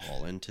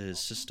alcohol into his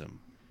system,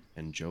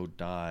 and Joe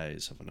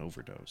dies of an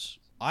overdose.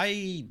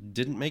 I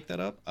didn't make that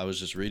up. I was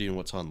just reading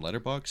what's on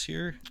Letterboxd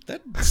here.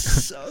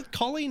 That's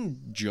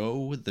calling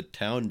Joe the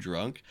town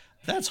drunk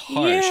That's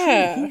harsh.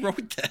 Yeah. Who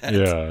wrote that?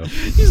 Yeah.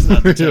 He's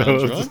not the town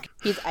Yeah. drunk.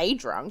 He's a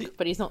drunk,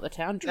 but he's not the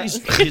town drunk.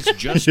 He's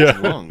just Yeah.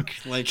 drunk.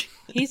 Like,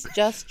 He's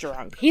just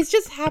drunk. He's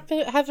just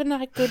having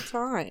a good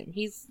time.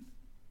 He's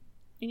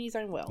in his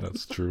own world.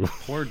 That's true.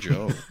 poor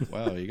Joe.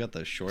 Wow, you got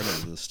the short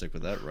end of the stick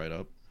with that right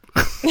up.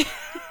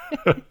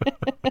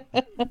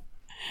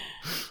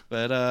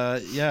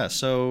 But yeah,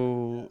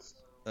 so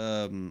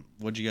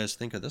what do you guys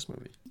think of this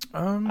movie?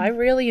 I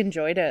really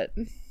enjoyed it.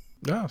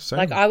 Yeah, same.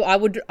 Like I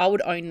would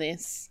own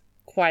this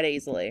quite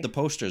easily. The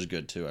poster is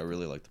good too. I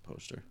really like the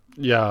poster.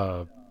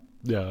 Yeah,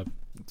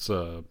 it's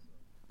a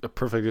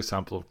perfect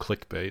example of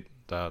clickbait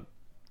that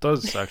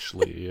does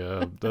actually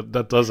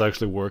that does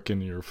actually work in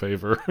your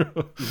favor.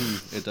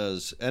 It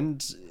does,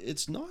 and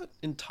it's not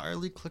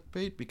entirely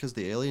clickbait because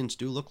the aliens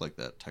do look like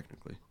that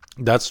technically.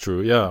 That's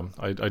true. Yeah,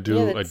 I do.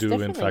 Yeah, I that's do. In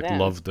definitely fact, them.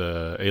 love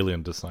the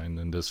alien design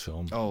in this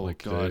film. Oh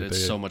Like, god, it's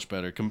they- so much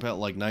better.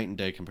 Like night and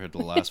day compared to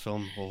the last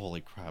film. Oh,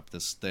 holy crap!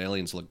 The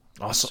aliens look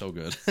Awesome. so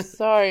good.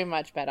 So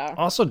much better.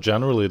 Also,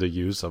 generally, the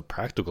use of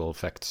practical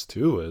effects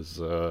too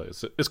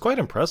is quite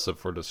impressive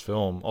for this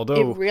film.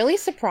 Although It really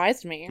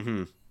surprised me.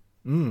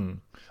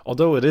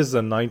 although it is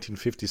a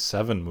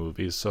 1957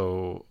 movie,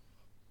 so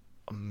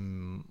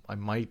I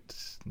might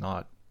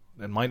not.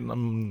 It might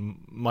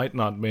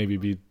not maybe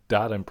be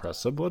that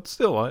impressive, but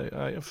still,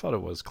 I thought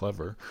it was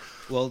clever.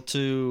 Well,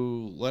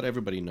 to let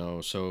everybody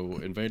know, so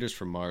Invaders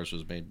from Mars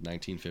was made in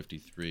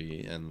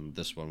 1953, and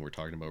this one we're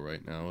talking about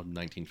right now,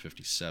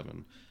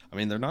 1957. I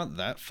mean, they're not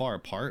that far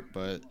apart,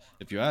 but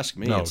if you ask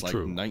me, No, it's like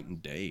true. night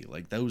and day.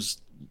 Like those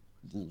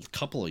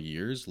couple of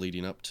years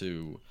leading up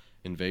to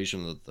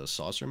Invasion of the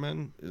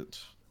Saucermen,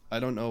 I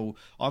don't know.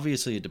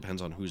 Obviously, it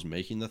depends on who's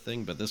making the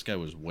thing, but this guy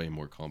was way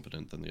more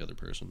competent than the other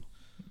person.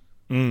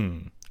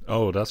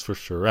 Oh, that's for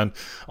sure. And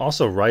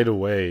also, right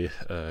away,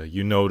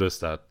 you notice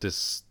that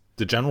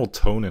the general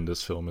tone in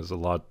this film is a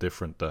lot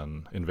different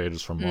than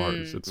Invaders from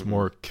Mars. It's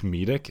more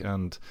comedic,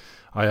 and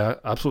I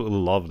absolutely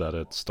love that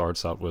it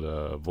starts out with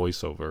a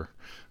voiceover.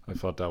 I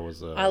thought that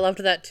was I loved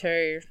that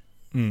too.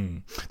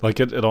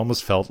 like it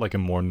almost felt like a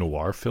more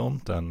noir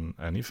film than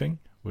anything,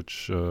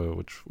 which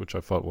I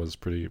thought was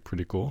pretty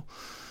cool.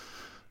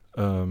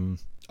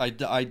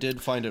 I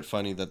did find it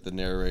funny that the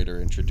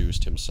narrator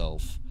introduced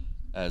himself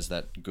as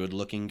that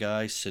good-looking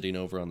guy sitting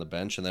over on the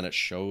bench, and then it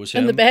shows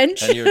him On the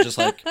bench? and you're just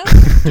like,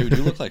 dude,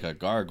 you look like a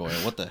gargoyle.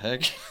 What the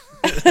heck?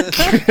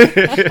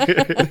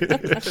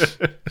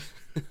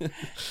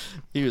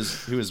 He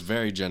was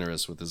very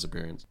generous with his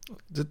appearance.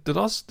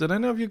 Did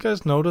any of you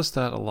guys notice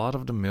that a lot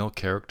of the male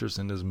characters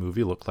in this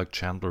movie look like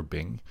Chandler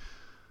Bing?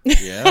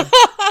 Yeah,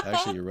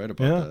 actually, you're right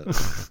about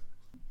that.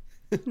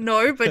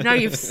 No, but now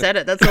you've said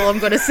it. That's all I'm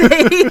going to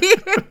say.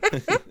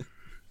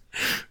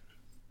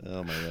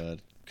 Oh my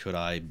god, could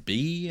I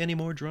be any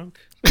more drunk?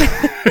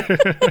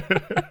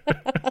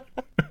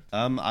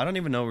 I don't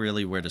even know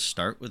really where to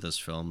start with this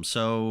film.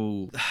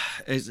 So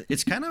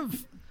it's kind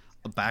of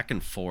a back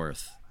and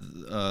forth.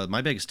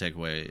 My biggest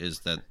takeaway is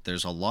that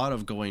there's a lot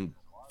of going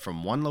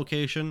from one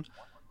location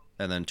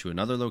and then to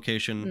another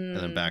location and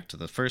then back to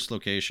the first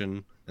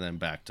location and then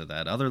back to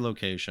that other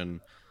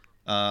location.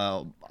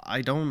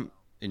 I don't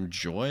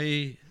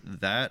enjoy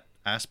that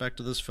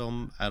aspect of this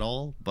film at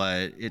all,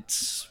 but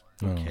it's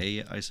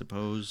okay, I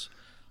suppose.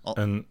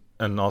 And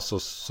also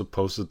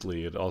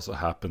supposedly it also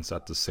happens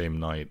at the same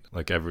night.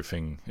 Like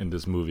everything in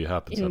this movie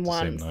happens at the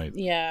same night.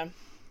 Yeah.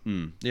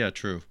 Yeah,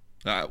 true.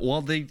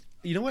 Well,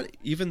 you know what?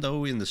 Even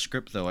though in the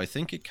script, though, I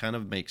think it kind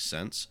of makes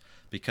sense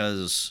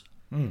because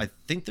I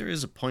think there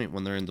is a point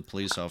when they're in the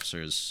police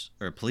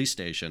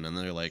station and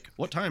they're like,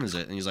 "What time is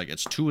it?" And he's like,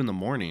 "It's 2 a.m."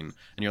 And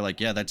you're like,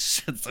 "Yeah, that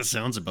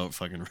sounds about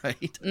fucking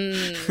right."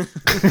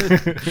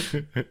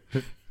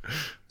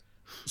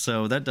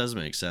 So that does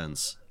make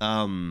sense.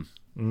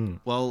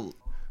 Well,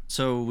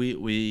 so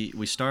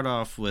we start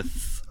off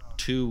with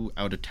 2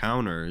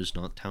 out-of-towners,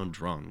 not town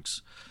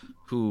drunks,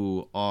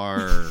 who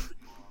are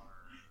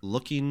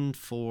looking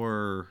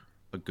for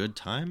a good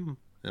time.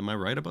 Am I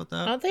right about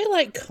that? Aren't they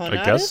like con I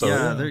artists? guess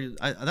so.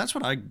 Yeah, that's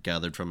what I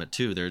gathered from it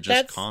too. They're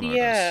just con artists.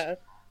 Yeah.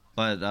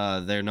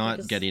 But they're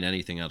not getting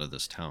anything out of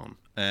this town.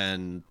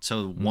 And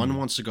so one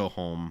wants to go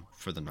home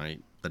for the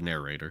night, the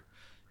narrator.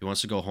 He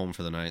wants to go home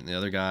for the night, and the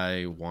other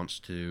guy wants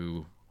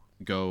to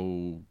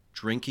go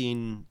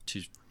drinking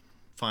to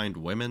find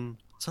women.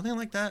 Something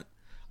like that.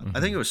 I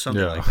think it was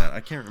something like that. I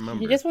can't remember.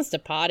 He just wants to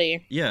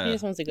party. Yeah. He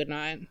just wants a good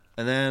night.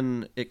 And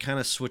then it kind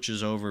of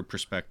switches over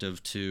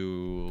perspective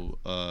to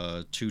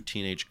 2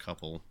 teenage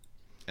couple,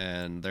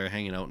 and they're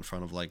hanging out in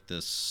front of like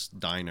this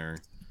diner.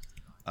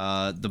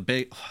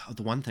 The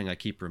one thing I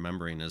keep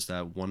remembering is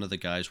that one of the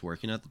guys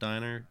working at the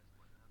diner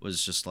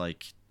was just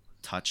like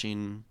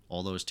touching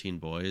all those teen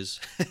boys,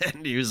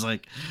 and he was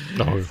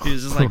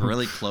just like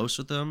really close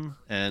with them,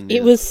 and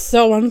It was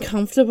so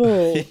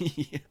uncomfortable.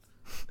 yeah.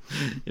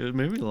 It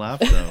made me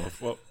laugh though.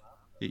 Well,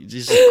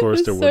 Just, of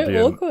course It there was would so be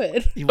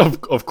awkward.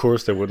 of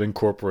course they would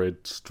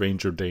incorporate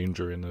Stranger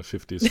Danger in a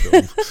 50s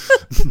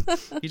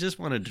film. he just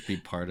wanted to be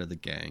part of the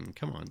gang.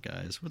 Come on,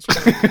 guys. What's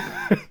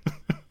wrong?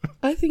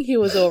 I think he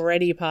was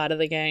already part of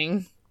the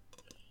gang.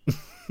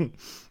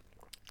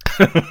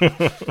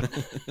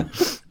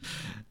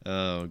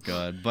 Oh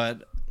god.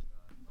 But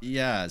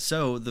yeah,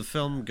 so the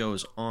film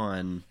goes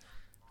on,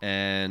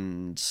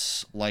 and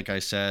like I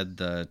said,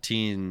 the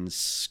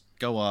teens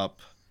go up.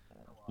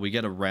 We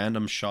get a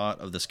random shot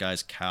of this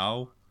guy's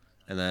cow,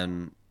 and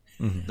then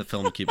the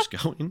film keeps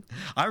going.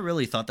 I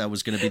really thought that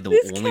was going to be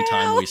the only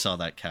time we saw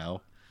that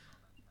cow.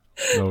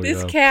 Oh,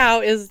 This yeah.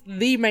 cow is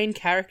the main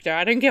character.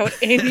 I don't care what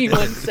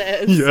anyone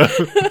says. Yeah.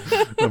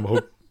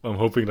 I'm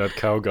hoping that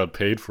cow got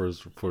paid for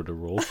the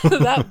role.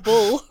 That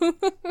bull.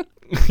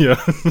 Yeah.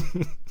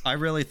 I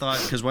really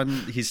thought, because when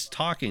he's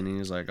talking, and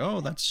he's like,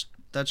 "Oh, that's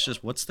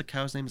just what's the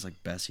cow's name?" It's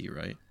like Bessie,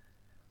 right?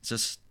 It's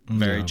just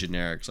very Yeah.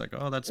 generic. It's like,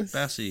 "Oh, that's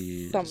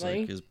Bessie." It's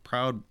something. like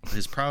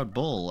his proud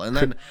bull, and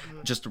then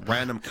just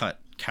random cut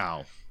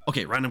cow.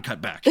 Okay, random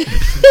cut back.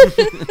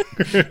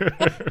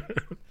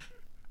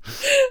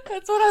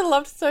 That's what I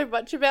loved so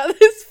much about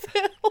this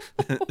film.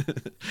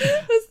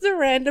 Was the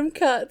random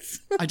cuts.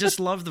 I just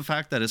love the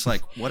fact that it's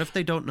like, what if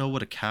they don't know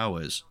what a cow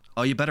is?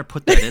 Oh, you better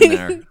put that in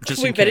there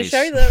just We in better case.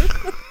 show them.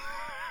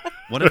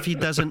 What if he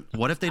doesn't?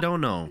 What if they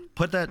don't know?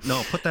 Put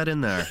that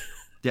in there.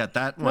 Yeah,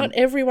 that one. Not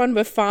everyone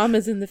were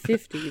farmers in the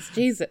 50s.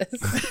 Jesus.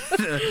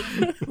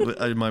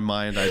 In my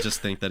mind, I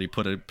just think that he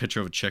put a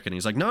picture of a chicken.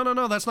 He's like,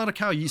 no, that's not a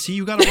cow. You see,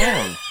 you got it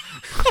wrong.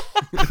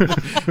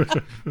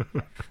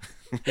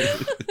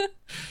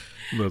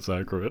 That's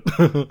accurate.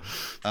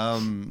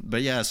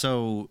 But yeah,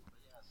 so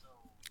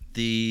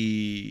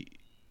they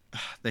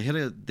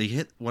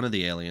hit one of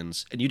the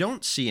aliens, and you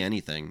don't see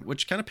anything,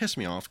 which kind of pissed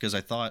me off because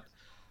I thought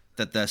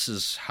that this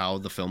is how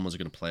the film was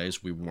going to play.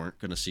 Is we weren't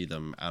going to see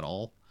them at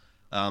all,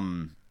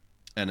 and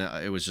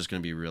it was just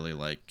going to be really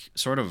like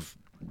sort of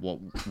what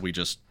we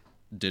just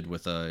did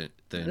with the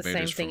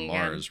invaders thing from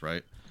again. Mars,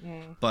 right?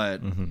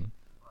 But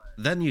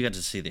then you get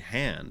to see the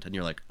hand, and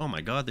you're like, oh my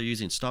god, they're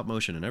using stop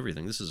motion and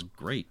everything. This is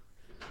great.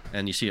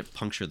 And you see it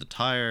puncture the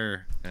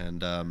tire,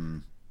 and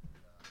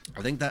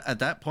I think that at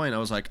that point I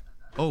was like,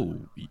 oh,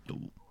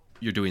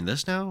 you're doing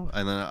this now?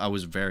 And then I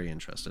was very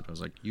interested. I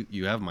was like,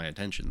 you have my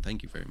attention.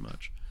 Thank you very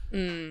much.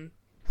 I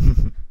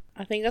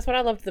think that's what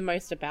I loved the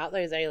most about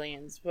those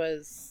aliens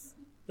was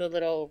the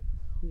little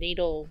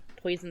needle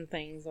poison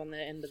things on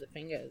the end of the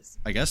fingers.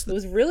 I guess It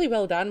was really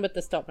well done with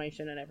the stop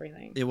motion and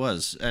everything. it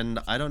was. And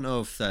I don't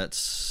know if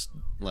that's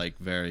like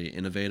very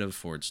innovative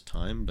for its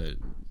time, but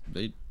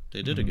they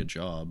did a good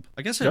job.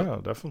 I guess Yeah,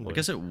 definitely. I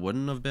guess it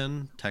wouldn't have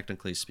been,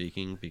 technically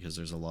speaking, because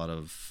there's a lot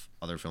of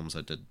other films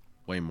that did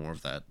way more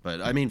of that.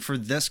 But I mean, for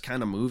this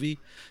kind of movie,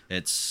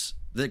 it's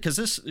because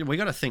this, we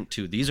got to think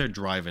too. These are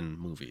drive-in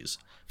movies.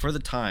 For the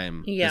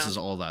time, Yeah. this is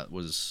all that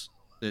was.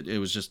 It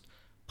was just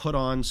put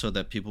on so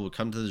that people would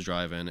come to the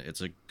drive-in. It's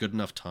a good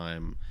enough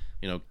time.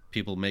 You know,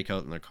 people make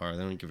out in their car.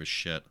 They don't give a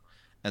shit,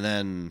 and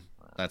then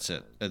that's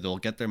it. They'll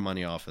get their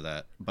money off of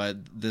that. But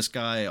this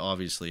guy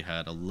obviously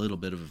had a little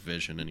bit of a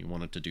vision, and he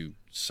wanted to do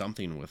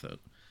something with it.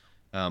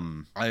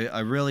 I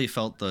really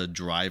felt the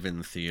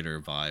drive-in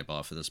theater vibe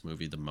off of this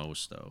movie the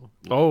most, though.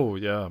 Oh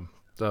yeah,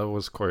 that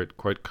was quite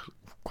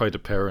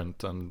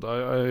apparent, and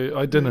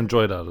I did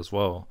enjoy that as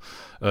well.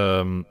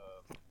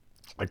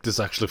 Like this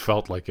actually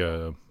felt like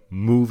a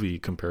movie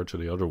compared to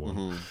the other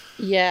one.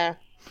 Yeah.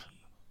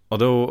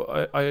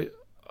 Although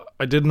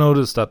I did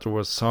notice that there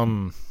was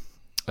some.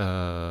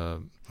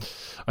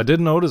 I did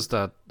notice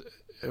that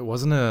it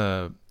wasn't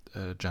a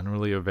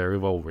generally a very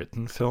well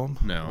written film.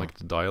 No. Like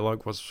the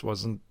dialogue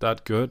wasn't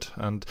that good,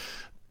 and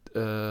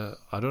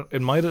I don't.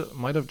 It might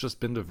have just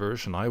been the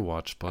version I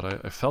watched,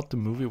 but I felt the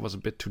movie was a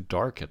bit too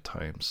dark at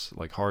times.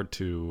 Like hard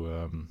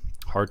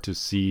to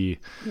see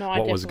No, I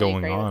what was definitely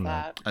going agree on. with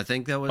that. I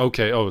think that was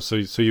Okay. Oh, so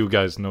you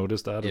guys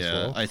noticed that as yeah.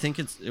 well? I think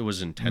it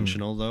was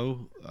intentional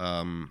though.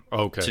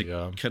 Okay. To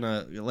Yeah. kind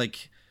of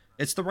like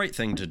it's the right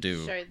thing to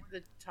do. Show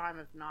the time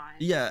of night.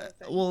 Yeah,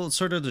 well,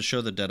 sort of to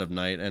show the dead of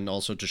night, and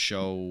also to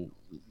show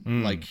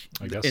like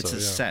I guess it's so, a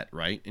yeah. set,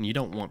 right? And you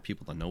don't want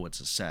people to know it's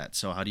a set.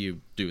 So how do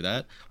you do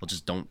that? Well,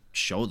 just don't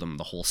show them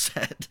the whole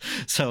set.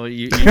 So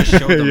you just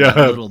show them Yeah.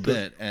 that little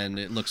bit, and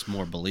it looks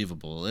more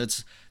believable.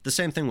 It's the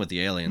same thing with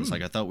the aliens.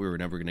 Like I thought we were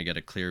never going to get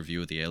a clear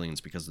view of the aliens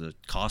because the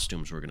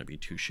costumes were going to be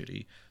too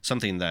shitty.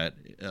 Something that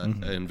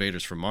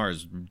Invaders from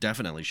Mars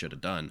definitely should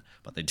have done,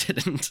 but they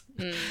didn't.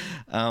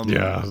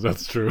 Yeah,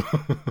 that's true.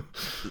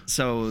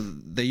 So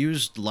they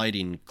used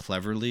lighting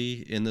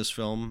cleverly in this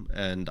film,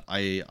 and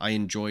I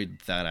enjoyed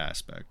that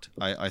aspect.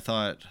 I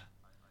thought,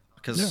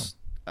 because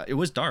it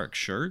was dark,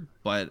 sure,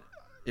 but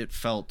it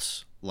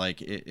felt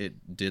like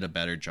it did a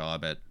better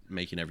job at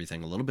making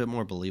everything a little bit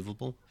more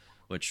believable,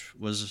 which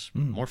was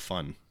more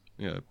fun,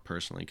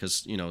 personally,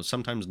 because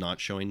sometimes not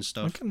showing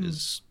stuff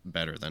is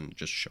better than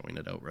just showing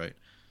it outright.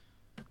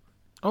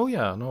 Oh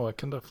yeah, no, I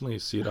can definitely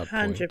see that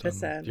point.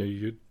 100%.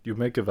 And you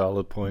make a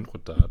valid point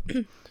with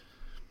that.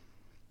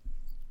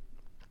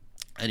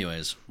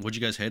 Anyways, what'd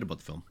you guys hate about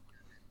the film?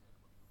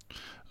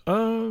 I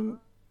don't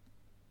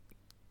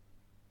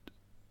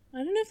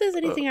know if there's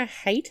anything I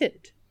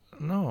hated.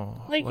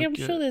 No, Like I'm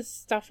sure there's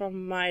stuff I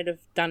might have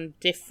done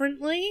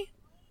differently,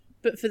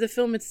 but for the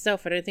film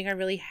itself, I don't think I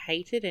really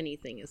hated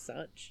anything as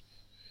such.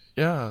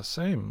 Yeah,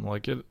 same.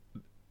 Like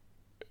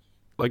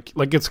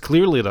it's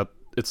clearly that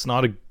it's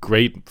not a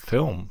great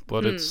film,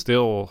 but it's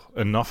still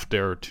enough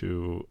there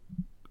to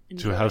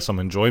have some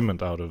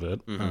enjoyment out of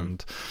it,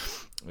 and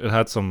it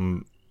had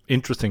some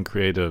interesting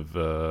creative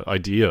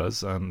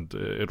ideas, and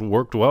it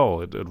worked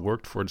well. It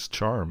worked for its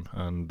charm,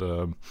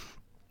 and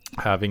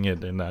having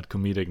it in that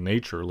comedic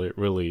nature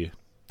really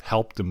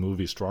helped the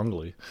movie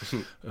strongly.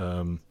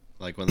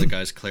 Like when the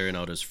guy's clearing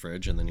out his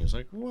fridge, and then he was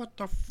like, "What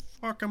the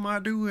fuck am I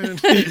doing?"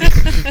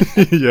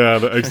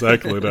 Yeah,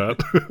 exactly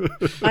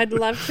that. I'd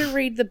love to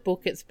read the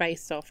book it's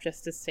based off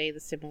just to see the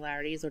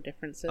similarities or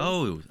differences.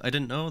 Oh, I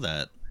didn't know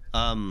that.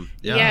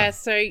 Yeah,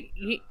 so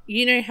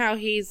you know how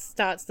he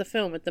starts the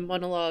film with the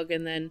monologue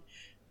and then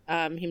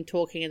him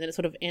talking, and then it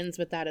sort of ends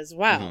with that as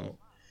well.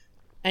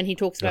 And he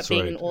talks about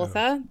being an author.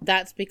 Yeah.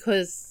 That's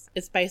because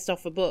it's based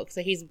off a book.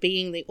 So he's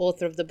being the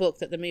author of the book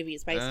that the movie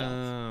is based off.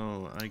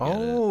 Oh, I get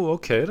it.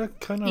 Okay.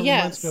 That kind of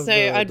reminds me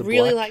of I'd the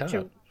really Black like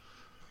Cat.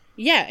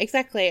 Yeah,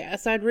 exactly.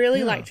 So I'd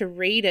really like to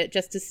read it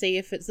just to see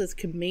if it's as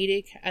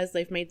comedic as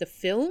they've made the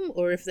film,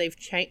 or if they've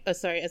changed.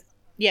 As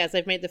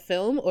they've made the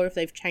film, or if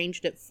they've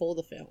changed it for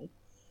the film.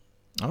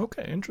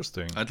 Okay,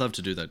 interesting. I'd love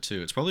to do that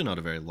too. It's probably not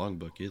a very long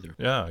book either.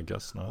 Yeah, I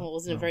guess not. Well, it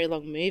wasn't a very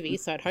long movie,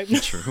 so I'd hope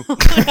not. True.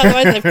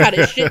 Otherwise, they've cut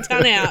a shit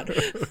ton out.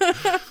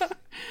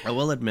 I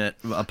will admit,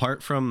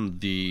 apart from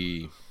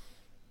the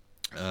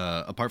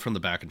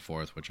back and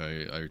forth, which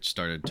I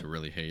started to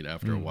really hate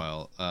after a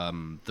while,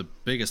 the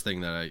biggest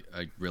thing that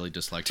I really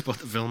disliked about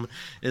the film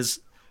is,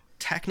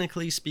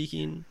 technically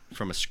speaking,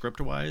 from a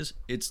script-wise,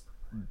 it's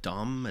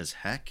dumb as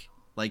heck.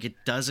 Like, it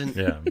doesn't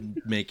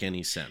make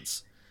any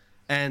sense.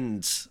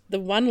 And the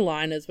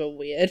one-liners were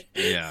weird.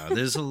 Yeah,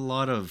 there's a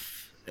lot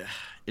of...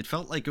 It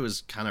felt like it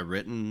was kind of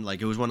written,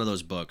 like it was one of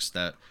those books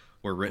that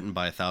were written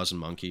by 1,000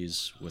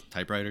 monkeys with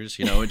typewriters.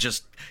 You know, it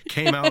just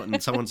came out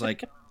and someone's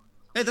like,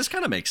 hey, this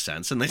kind of makes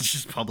sense, and they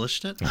just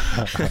published it.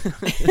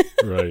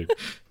 Right.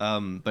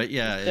 But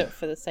yeah,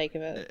 for the sake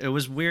of it. It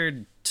was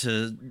weird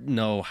to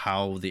know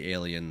how the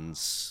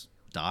aliens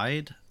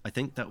died. I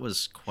think that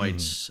was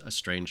quite a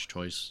strange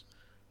choice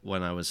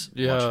when I was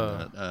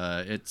watching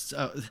that. It's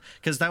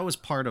because that was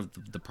part of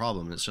the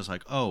problem. It's just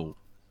like, oh,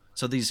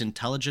 so these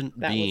intelligent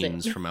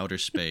beings from outer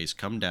space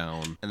come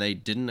down, and they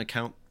didn't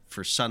account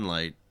for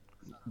sunlight,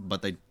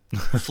 but they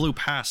flew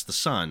past the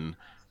sun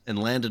and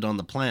landed on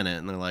the planet,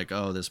 and they're like,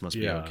 oh, this must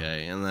be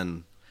okay. And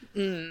then,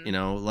 you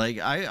know, like,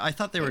 I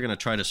thought they were going to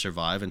try to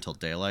survive until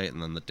daylight,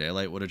 and then the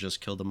daylight would have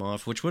just killed them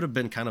off, which would have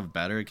been kind of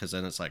better, because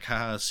then it's like,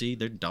 haha, see,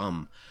 they're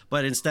dumb.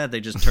 But instead,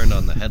 they just turned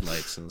on the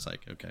headlights, and it's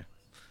like, okay,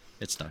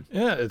 it's done.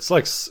 Yeah, it's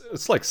like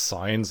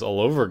science all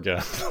over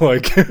again.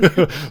 Like,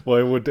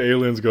 why would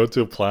aliens go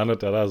to a planet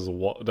that has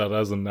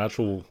a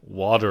natural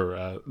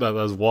water that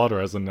has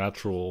water as a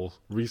natural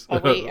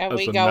resource? Are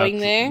we going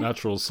there?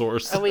 Natural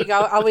source. Are we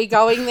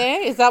going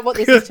there? Is that what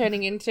this is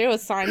turning into? A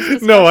science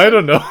discussion? No, I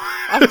don't know.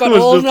 I've got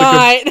all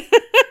night.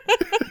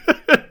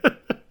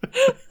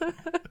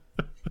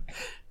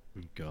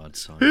 God,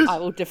 science. I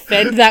will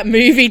defend that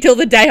movie till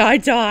the day I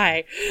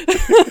die.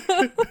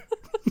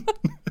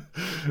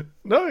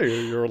 No,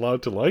 you're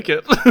allowed to like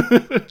it.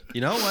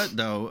 You know what,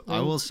 though?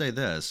 I will say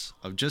this.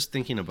 I'm just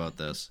thinking about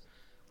this.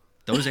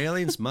 Those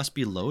aliens must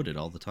be loaded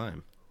all the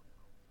time.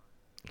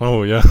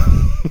 Oh, yeah.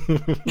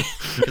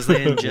 Because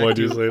they inject Why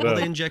do you say that?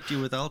 They inject you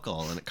with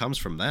alcohol, and it comes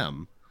from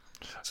them.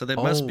 So they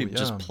must be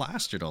just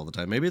plastered all the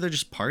time. Maybe they're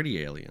just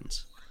party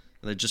aliens.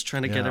 They're just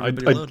trying to get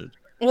everybody loaded.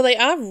 Well, they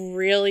are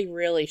really,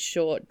 really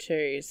short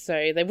too,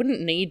 so they wouldn't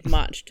need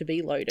much to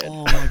be loaded.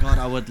 Oh my god,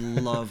 I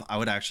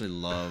would actually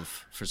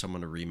love for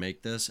someone to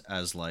remake this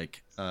as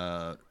like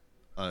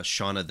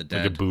Shaun of the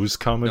Dead. Like a booze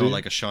comedy? No,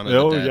 like a Shaun of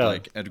the Dead,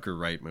 like Edgar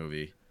Wright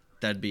movie.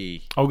 That'd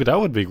be... Oh, that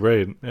would be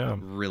great, yeah.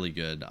 Really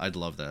good. I'd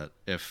love that.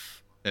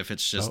 If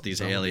it's just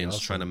these aliens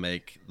trying to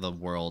make the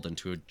world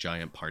into a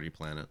giant party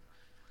planet.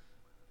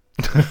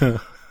 I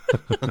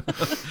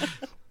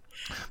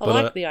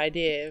like the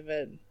idea,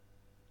 but...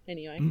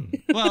 Anyway,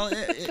 well,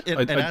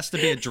 it has to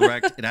be a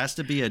direct. It has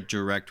to be a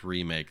direct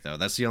remake, though.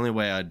 That's the only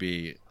way I'd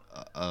be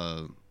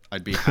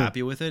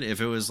happy with it. If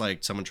it was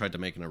like someone tried to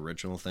make an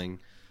original thing,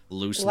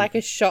 loosely, like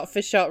a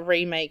shot-for-shot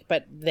remake,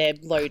 but they're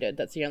loaded.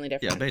 That's the only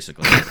difference. Yeah,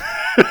 basically.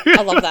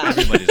 I love that.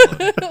 Everybody's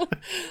loaded.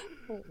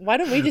 Why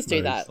don't we just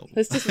do that?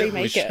 Let's just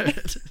remake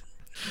it.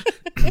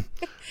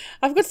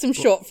 I've got some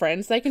short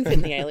friends; they can fit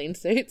in the alien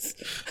suits.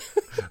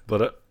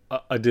 But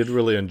I did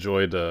really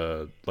enjoy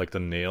the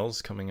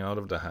nails coming out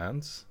of the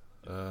hands.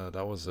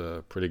 That was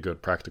a pretty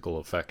good practical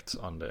effect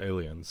on the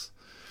aliens.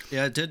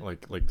 Yeah, it did.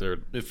 Like they're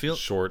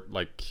short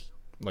like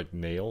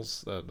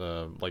nails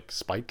that like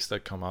spikes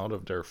that come out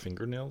of their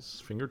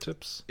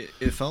fingertips.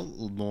 It felt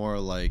more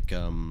like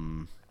a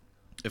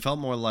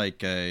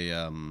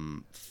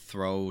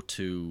throw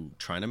to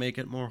trying to make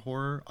it more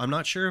horror. I'm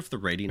not sure if the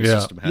rating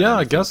system had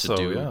anything to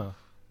do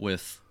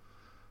with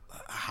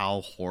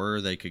how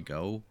horror they could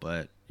go,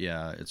 but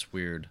yeah, it's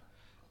weird.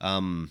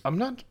 I'm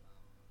not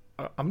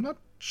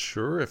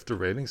sure if the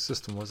rating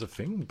system was a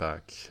thing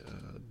back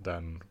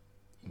then.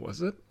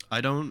 Was it?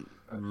 I don't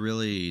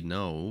really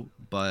know,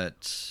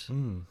 but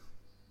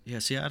yeah,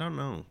 see, I don't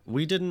know.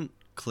 We didn't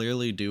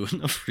clearly do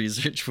enough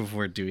research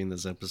before doing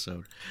this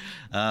episode.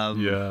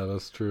 Yeah,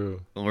 that's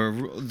true.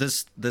 Or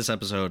this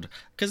episode,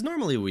 because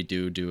normally we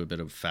do a bit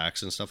of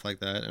facts and stuff like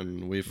that,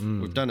 and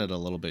we've done it a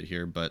little bit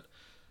here, but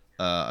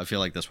I feel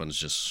like this one's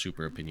just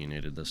super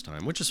opinionated this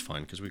time, which is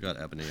fine because we got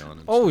Ebony on.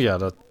 And Oh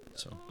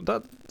stuff,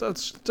 yeah,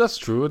 that's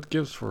true. It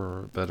gives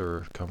for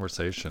better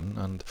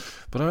conversation,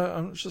 but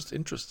I'm just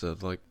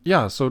interested. Like,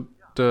 yeah, so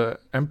the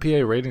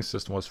MPA rating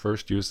system was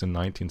first used in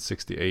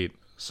 1968.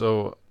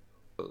 So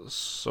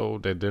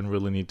they didn't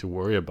really need to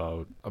worry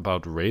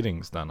about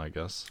ratings then, I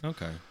guess.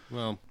 Okay.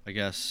 Well, I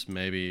guess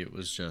maybe it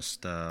was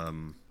just I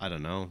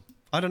don't know.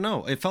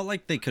 It felt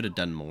like they could have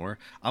done more.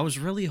 I was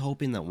really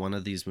hoping that one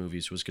of these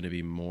movies was going to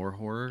be more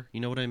horror. You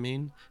know what I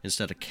mean?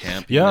 Instead of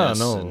campiness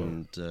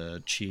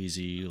and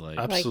cheesy, like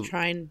like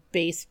try and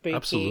be spooky.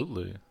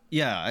 Absolutely.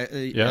 Yeah,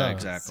 yeah,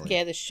 exactly.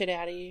 Scare the shit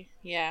out of you.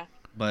 Yeah.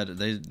 But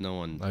no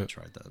one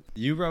tried that.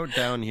 You wrote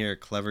down here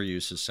clever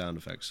use of sound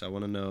effects. I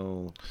want to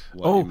know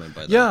what you meant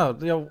by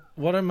that. Yeah.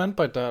 What I meant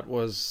by that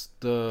was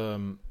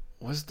the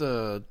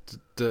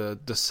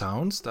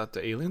sounds that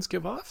the aliens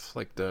give off,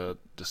 like the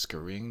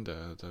scurrying,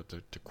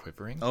 the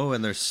quivering. Oh,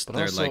 and their also,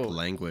 like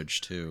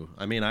language too.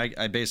 I mean,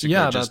 I basically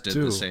just did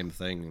the same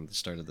thing at the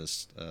start of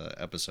this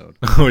episode.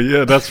 Oh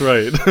yeah, that's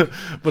right.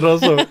 But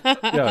also,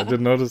 yeah, I did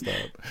notice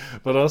that.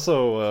 But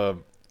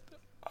also,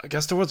 I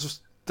guess there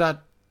was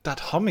that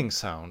humming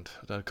sound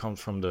that comes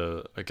from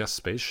the, I guess,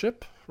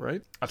 spaceship,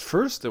 right? At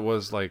first, it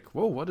was like,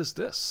 whoa, what is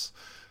this?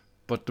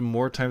 But the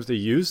more times they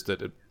used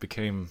it, it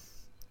became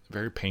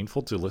very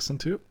painful to listen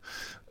to.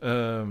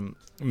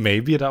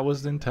 Maybe that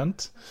was the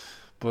intent,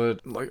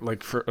 but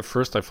at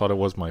first I thought it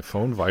was my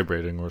phone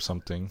vibrating or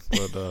something.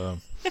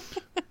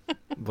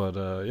 But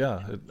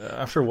yeah,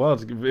 after a while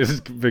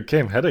it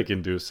became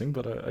headache-inducing.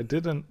 But I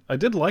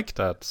did like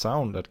that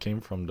sound that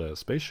came from the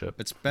spaceship.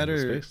 It's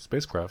better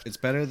spacecraft. It's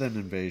better than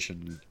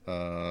Invasion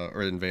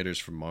or Invaders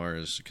from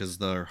Mars, because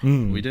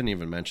we didn't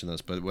even mention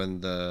this, but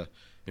when the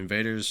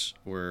invaders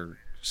were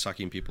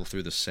sucking people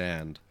through the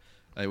sand,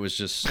 it was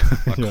just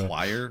a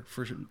choir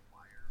for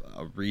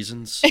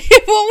reasons.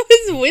 What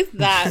was with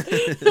that?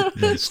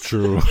 It's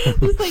true. It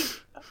was like,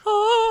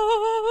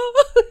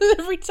 oh,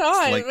 every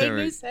time. It's like they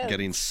were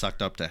getting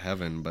sucked up to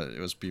heaven, but it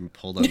was being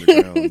pulled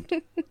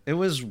underground. It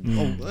was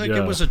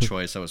it was a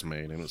choice that was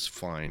made, and it was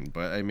fine.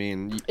 But I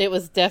mean, it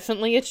was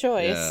definitely a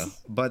choice. Yeah,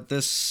 but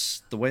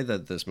the way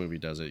that this movie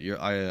does it,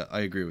 I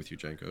agree with you,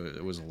 Janko.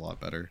 It was a lot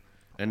better.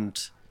 And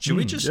should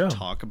we just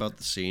talk about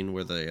the scene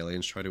where the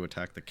aliens try to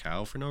attack the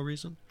cow for no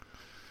reason?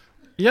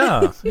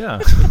 Yeah.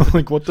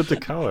 Like, what did the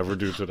cow ever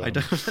do to them? I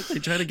don't. They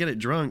try to get it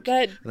drunk,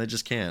 and they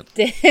just can't.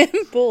 Damn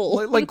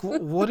bull. Like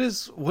what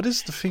is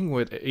the thing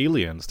with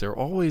aliens? They're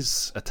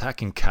always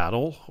attacking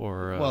cattle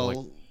or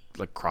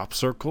like crop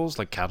circles,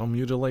 like cattle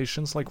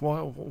mutilations. Like,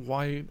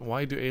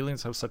 why do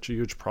aliens have such a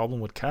huge problem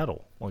with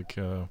cattle? Like,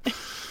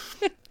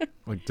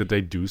 like, did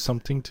they do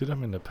something to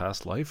them in the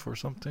past life or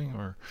something?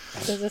 Or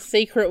there's a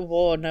secret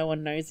war no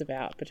one knows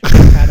about between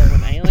cattle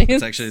and aliens.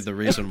 It's actually the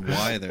reason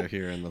why they're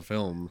here in the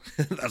film.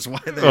 That's why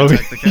they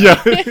attack the cow.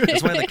 Yeah.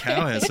 That's why the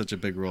cow has such a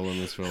big role in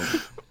this film.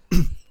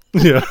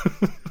 Yeah.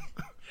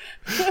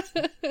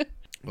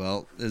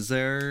 Well,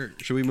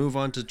 should we move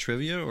on to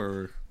trivia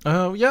or?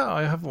 Yeah,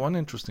 I have one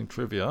interesting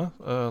trivia.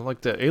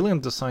 Like the alien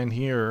design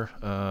here,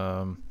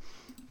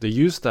 they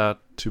use that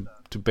to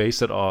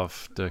base it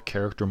off the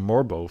character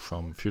Morbo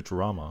from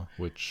Futurama,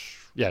 which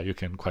you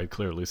can quite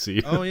clearly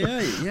see. Oh yeah.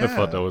 I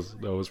thought that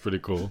was pretty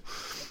cool.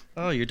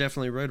 Oh, you're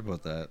definitely right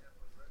about that.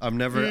 I'm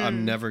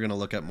never gonna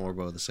look at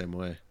Morbo the same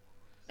way.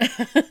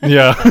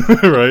 Yeah,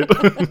 right.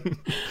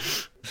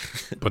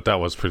 But that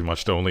was pretty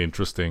much the only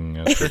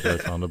interesting trivia I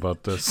found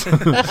about this.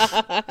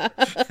 The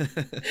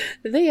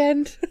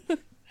end.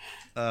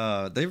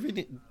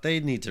 They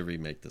need to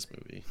remake this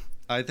movie.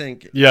 I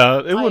think. Yeah,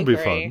 it would be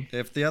fun.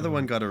 If the other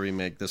one got a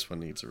remake, this one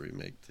needs a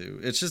remake too.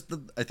 It's just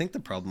I think the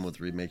problem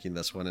with remaking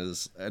this one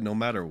is no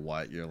matter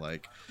what, you're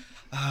like,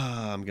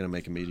 I'm gonna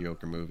make a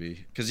mediocre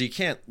movie, because you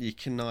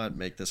cannot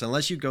make this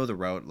unless you go the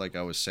route like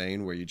I was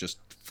saying, where you just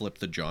flip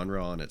the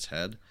genre on its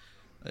head.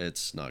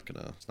 It's not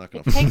gonna.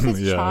 It takes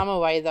its charm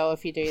away though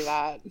if you do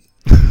that.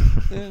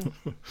 Yeah.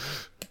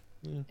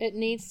 It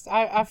needs.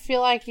 I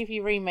feel like if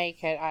you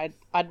remake it,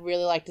 I'd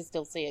really like to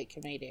still see it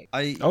comedic.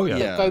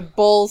 Go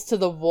balls to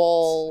the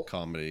wall,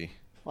 comedy,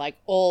 like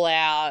all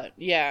out.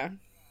 Yeah.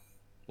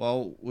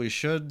 Well, we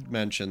should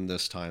mention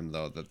this time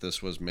though that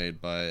this was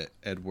made by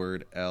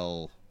Edward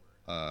L.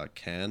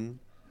 Ken,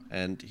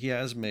 and he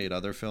has made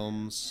other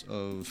films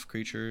of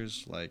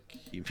creatures. Like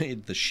he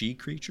made The She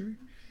Creature.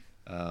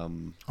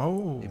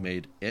 He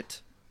made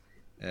It,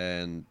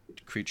 and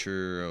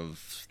Creature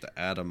of the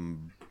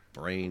Atom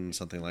Brain,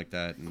 something like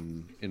that,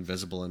 and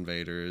Invisible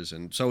Invaders,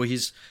 and so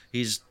he's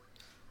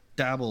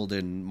dabbled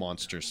in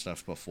monster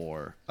stuff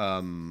before.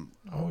 I'm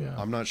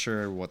not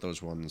sure what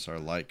those ones are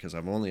like, because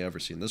I've only ever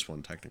seen this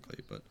one technically,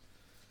 but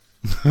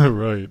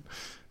right.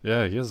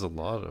 Yeah, he has a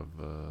lot of.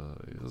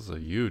 He has a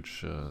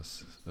huge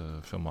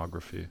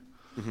filmography.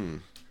 Mm-hmm.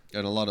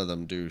 And a lot of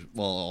them do.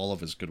 Well, all of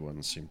his good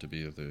ones seem to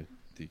be the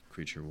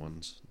creature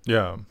ones,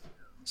 Yeah.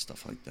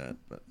 stuff like that.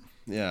 But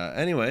yeah.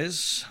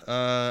 Anyways,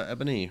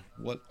 Ebony,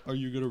 what are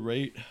you gonna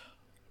rate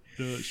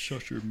the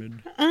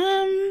Shusherman?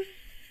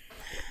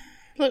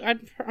 Look,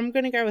 I'm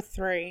gonna go with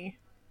 3.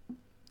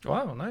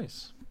 Wow,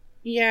 nice.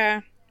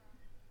 Yeah,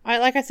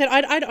 like I said,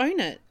 I'd own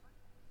it.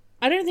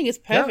 I don't think it's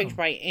perfect Yeah.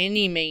 by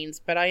any means,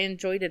 but I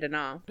enjoyed it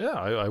enough. Yeah,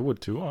 I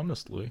would too,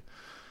 honestly.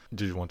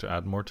 Did you want to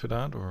add more to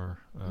that, or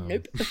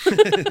Nope.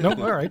 No,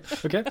 all right,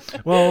 okay.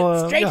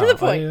 Well, Straight to the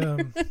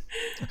point.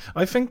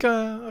 I think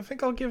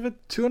I'll give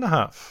it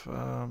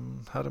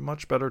 2.5. Had a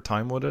much better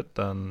time with it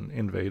than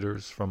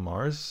Invaders from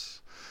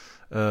Mars.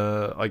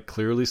 I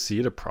clearly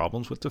see the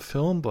problems with the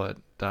film, but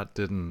that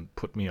didn't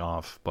put me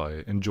off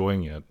by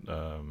enjoying it.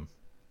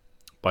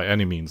 By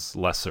any means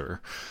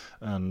lesser,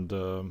 and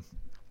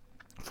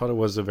thought it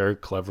was a very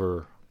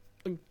clever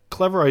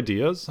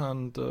ideas,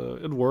 and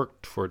it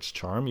worked for its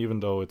charm. Even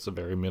though it's a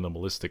very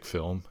minimalistic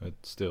film, it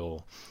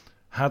still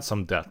had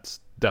some depth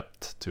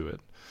to it.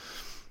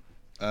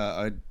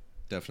 I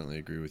definitely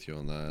agree with you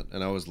on that.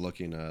 And I was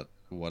looking at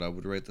what I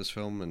would rate this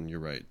film, and you're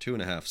right.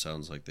 2.5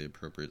 sounds like the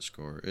appropriate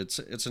score. It's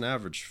an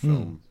average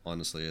film,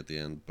 honestly, at the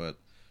end, but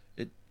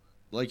it,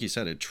 like you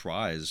said, it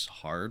tries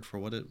hard for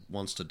what it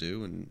wants to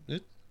do, and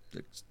it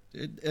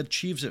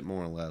achieves it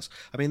more or less.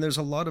 I mean, there's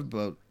a lot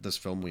about this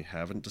film we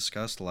haven't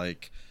discussed,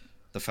 like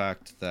the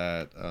fact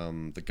that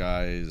the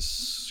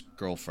guy's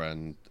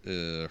girlfriend,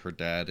 her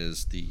dad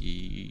is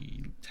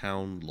the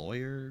town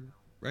lawyer,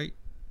 right?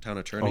 Town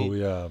attorney. Oh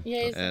yeah,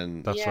 Yeah,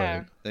 And that's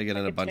right. they get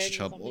in a Like bunch of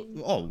attorney or trouble.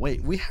 something. Oh,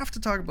 wait. We have to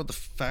talk about the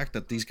fact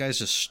that these guys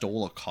just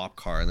stole a cop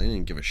car and they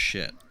didn't give a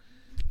shit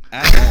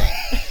at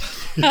all.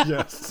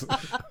 Yes.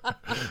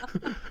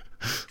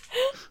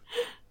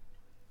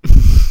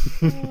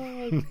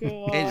 Oh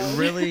god. It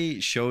really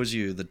shows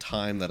you the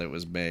time that it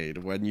was made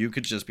when you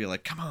could just be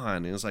like, come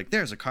on. And it's like,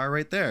 there's a car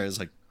right there. It's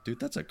like, dude,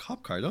 that's a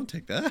cop car. Don't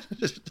take that.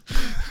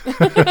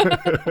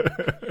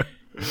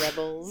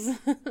 Rebels.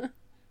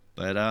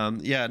 But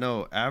yeah,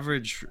 no,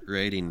 average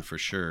rating for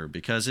sure,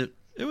 because it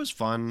was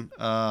fun.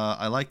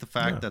 I like the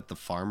fact that the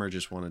farmer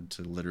just wanted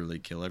to literally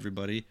kill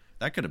everybody.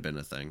 That could have been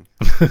a thing.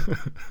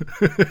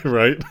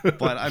 Right.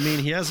 But I mean,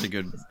 he has a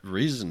good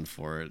reason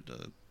for it.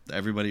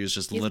 Everybody was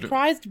just His literally.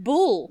 prized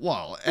bull.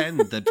 Well, and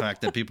the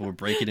fact that people were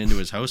breaking into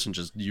his house and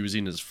just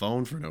using his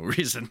phone for no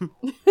reason.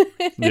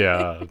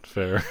 Yeah,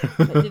 fair.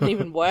 It didn't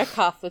even work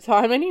half the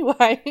time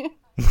anyway.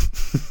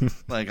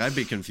 Like, I'd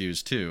be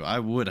confused too. I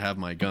would have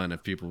my gun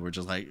if people were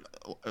just like,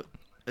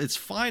 it's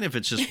fine if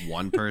it's just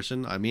one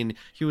person. I mean,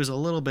 he was a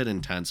little bit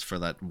intense for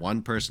that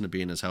one person to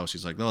be in his house.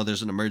 He's like, oh,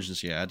 there's an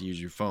emergency. I had to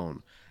use your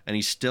phone. And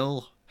he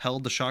still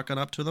held the shotgun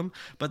up to them.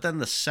 But then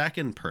the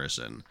second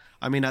person,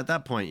 I mean, at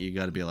that point, you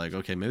got to be like,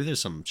 okay, maybe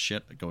there's some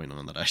shit going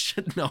on that I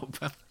should know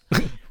about.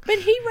 But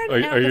he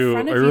ran out Are the you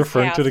front of are you his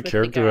referring house to the with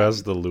character gun.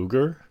 as the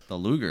Luger? The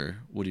Luger?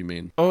 What do you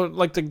mean? Oh,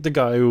 like the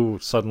guy who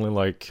suddenly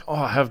like, oh,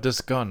 I have this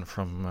gun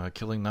from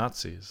killing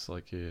Nazis.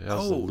 Like he has the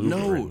Oh, Luger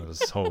no. in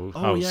his whole Oh,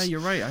 house. yeah, you're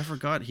right. I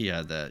forgot he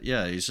had that.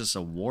 Yeah, he's just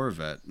a war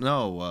vet.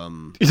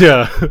 No,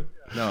 Yeah.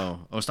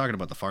 no, I was talking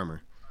about the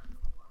farmer.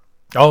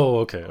 Oh,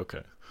 okay.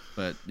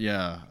 But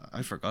yeah,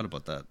 I forgot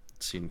about that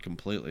scene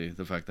completely.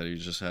 The fact that he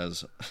just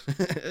has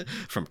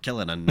from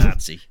killing a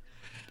Nazi.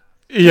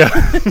 Yeah.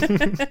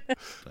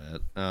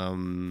 But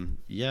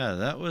yeah,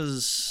 that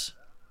was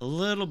a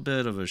little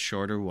bit of a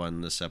shorter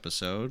one this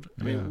episode.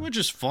 I mean, which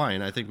is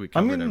fine. I think we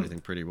covered mean-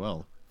 everything pretty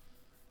well.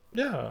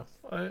 Yeah,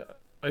 I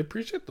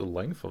appreciate the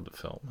length of the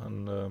film,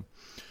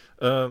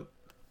 and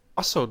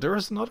also there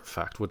is another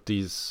fact with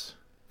these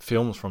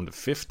films from the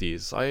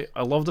 50s.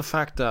 I love the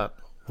fact that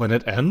when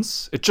it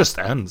ends, it just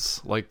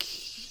ends. Like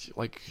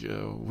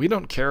we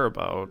don't care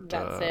about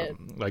That's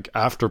it. like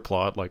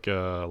afterplot, like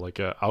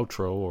a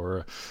outro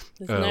or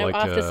There's no like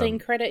after scene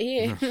credit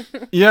here.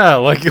 yeah,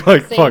 like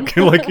Scene. fuck,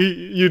 like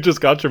you just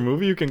got your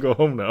movie, you can go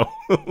home now.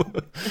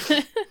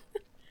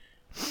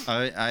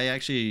 I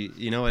actually,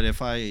 you know what?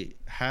 If I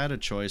had a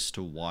choice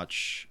to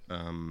watch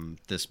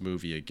this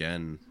movie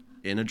again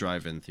in a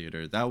drive-in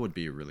theater, that would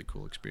be a really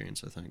cool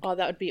experience, I think. Oh,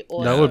 that would be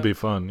awesome. That would be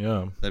fun,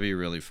 yeah. That'd be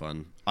really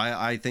fun.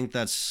 I think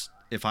that's,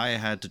 if I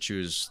had to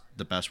choose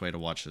the best way to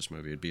watch this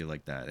movie, it'd be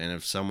like that. And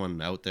if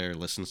someone out there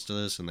listens to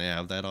this and they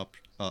have that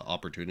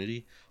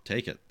opportunity,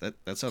 take it. That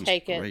sounds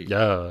Take it. great.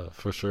 Yeah,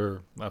 for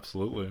sure,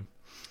 absolutely.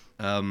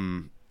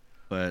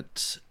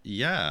 But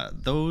yeah,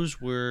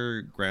 those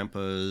were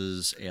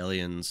Grandpa's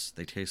aliens.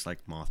 They taste like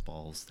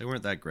mothballs. They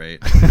weren't that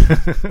great.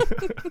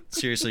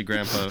 Seriously,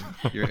 Grandpa,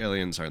 your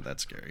aliens aren't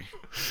that scary.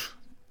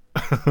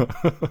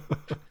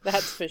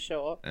 That's for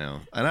sure.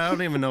 No. And I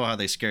don't even know how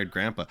they scared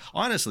Grandpa.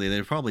 Honestly,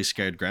 they probably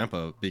scared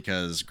Grandpa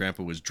because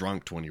Grandpa was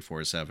drunk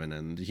 24/7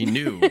 and he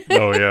knew.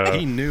 Oh yeah.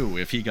 He knew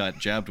if he got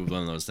jabbed with one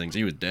of those things,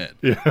 he was dead.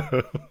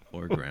 Yeah.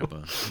 Poor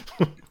Grandpa.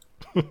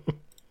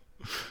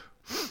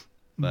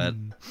 But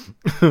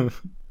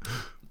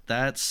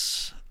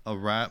that's a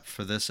wrap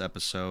for this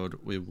episode,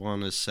 we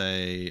want to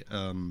say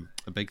a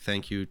big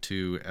thank you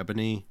to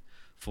Ebony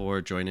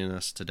for joining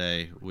us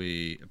today.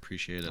 We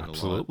appreciate it a lot.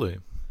 Absolutely.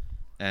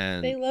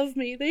 And They love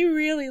me. They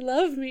really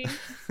love me.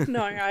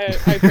 No, I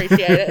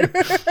appreciate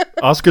it.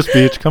 Oscar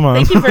speech, come on.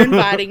 Thank you for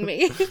inviting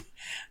me. Do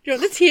you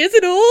want the tears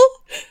at all?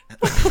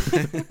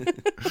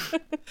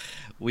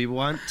 we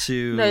want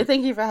to... No,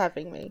 thank you for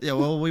having me. Yeah,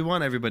 well, we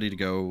want everybody to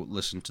go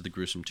listen to the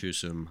Gruesome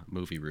Twosome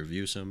movie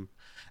Reviewsome,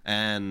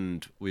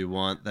 and we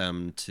want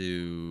them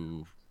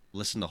to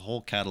listen to the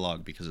whole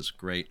catalog because it's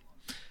great,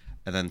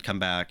 and then come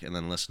back and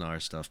then listen to our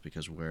stuff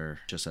because we're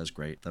just as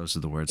great. Those are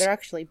the words. They're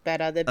actually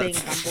better. They're being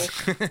humble.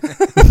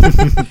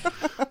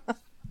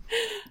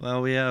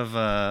 Well, we have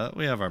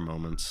our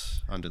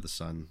moments under the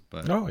sun,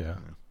 but Oh, yeah.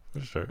 For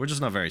sure. we're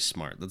just not very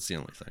smart. That's the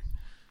only thing.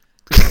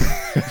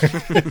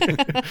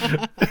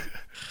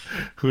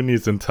 Who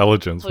needs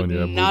intelligence when you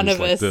have None movies of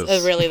like us this?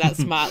 are really that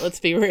smart,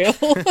 let's be real.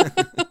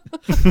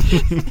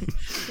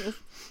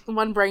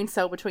 One brain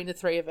cell between the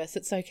three of us.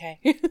 It's okay.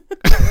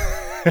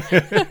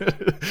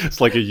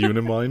 It's like a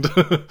unimind.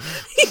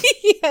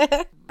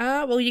 Yeah.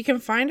 Well, you can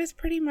find us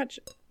pretty much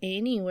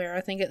anywhere,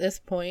 I think, at this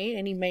point.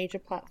 Any major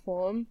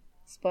platform.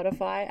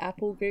 Spotify,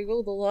 Apple,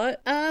 Google, the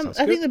lot. I think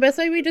good. the best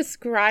way we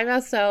describe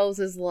ourselves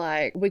is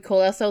like, we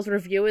call ourselves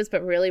reviewers,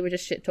 but really we're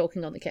just shit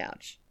talking on the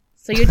couch.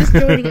 So you're just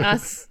joining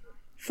us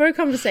for a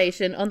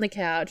conversation on the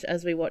couch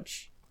as we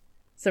watch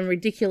some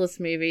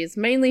ridiculous movies,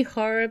 mainly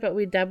horror, but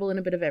we dabble in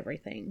a bit of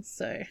everything.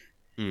 So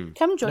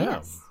come join Yeah.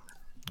 us.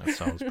 That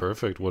sounds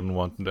perfect. Wouldn't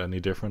want it any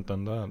different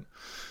than that.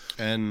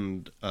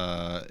 And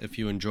if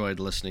you enjoyed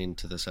listening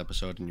to this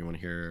episode and you want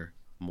to hear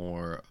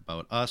more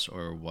about us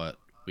or what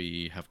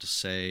we have to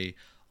say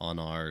on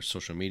our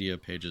social media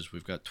pages,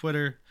 we've got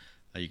Twitter.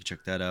 You can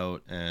check that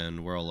out,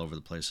 and we're all over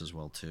the place as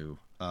well too.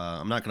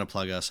 I'm not going to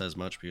plug us as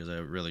much because I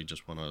really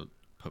just want to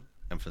put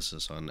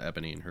emphasis on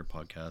Ebony and her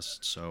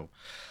podcast. So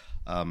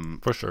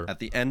For sure. at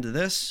the end of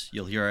this,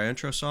 you'll hear our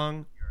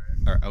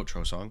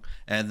outro song,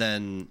 and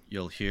then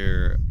you'll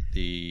hear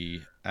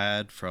the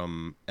ad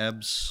from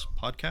Eb's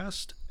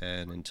podcast.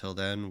 And until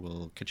then,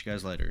 we'll catch you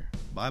guys later.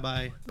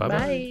 Bye-bye.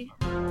 Bye-bye.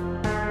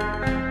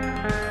 Bye.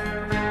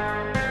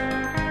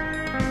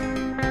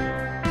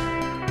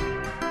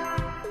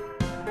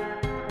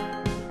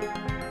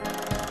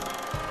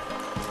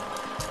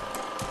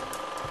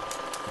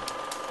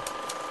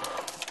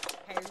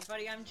 Hey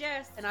everybody, I'm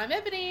Jess. And I'm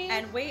Ebony.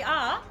 And we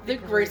are The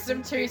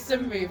Gruesome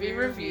Twosome Movie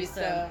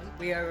Reviewsome.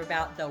 We are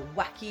about the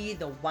wacky,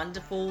 the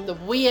wonderful, the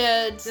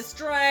weird, the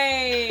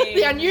strange,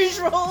 the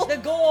unusual, the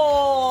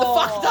gore, the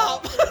fucked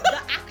up, the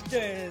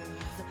actors,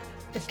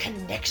 the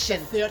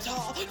connection, the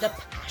theatre, the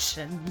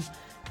passion,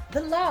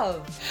 the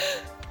love.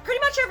 Pretty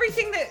much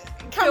everything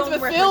that Comes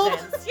film with film.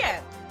 represents.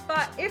 Yeah.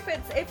 But if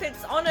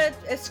it's on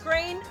a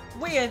screen,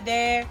 we are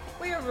there.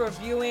 We are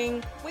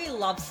reviewing. We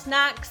love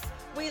snacks.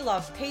 We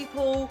love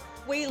people.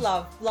 We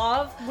love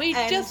love. We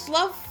and just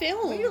love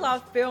film. We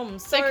love film.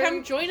 So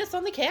come join us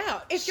on the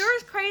couch. If you're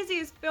as crazy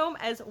as film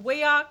as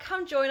we are,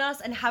 come join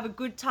us and have a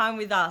good time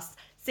with us.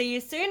 See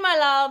you soon, my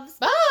loves.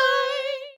 Bye.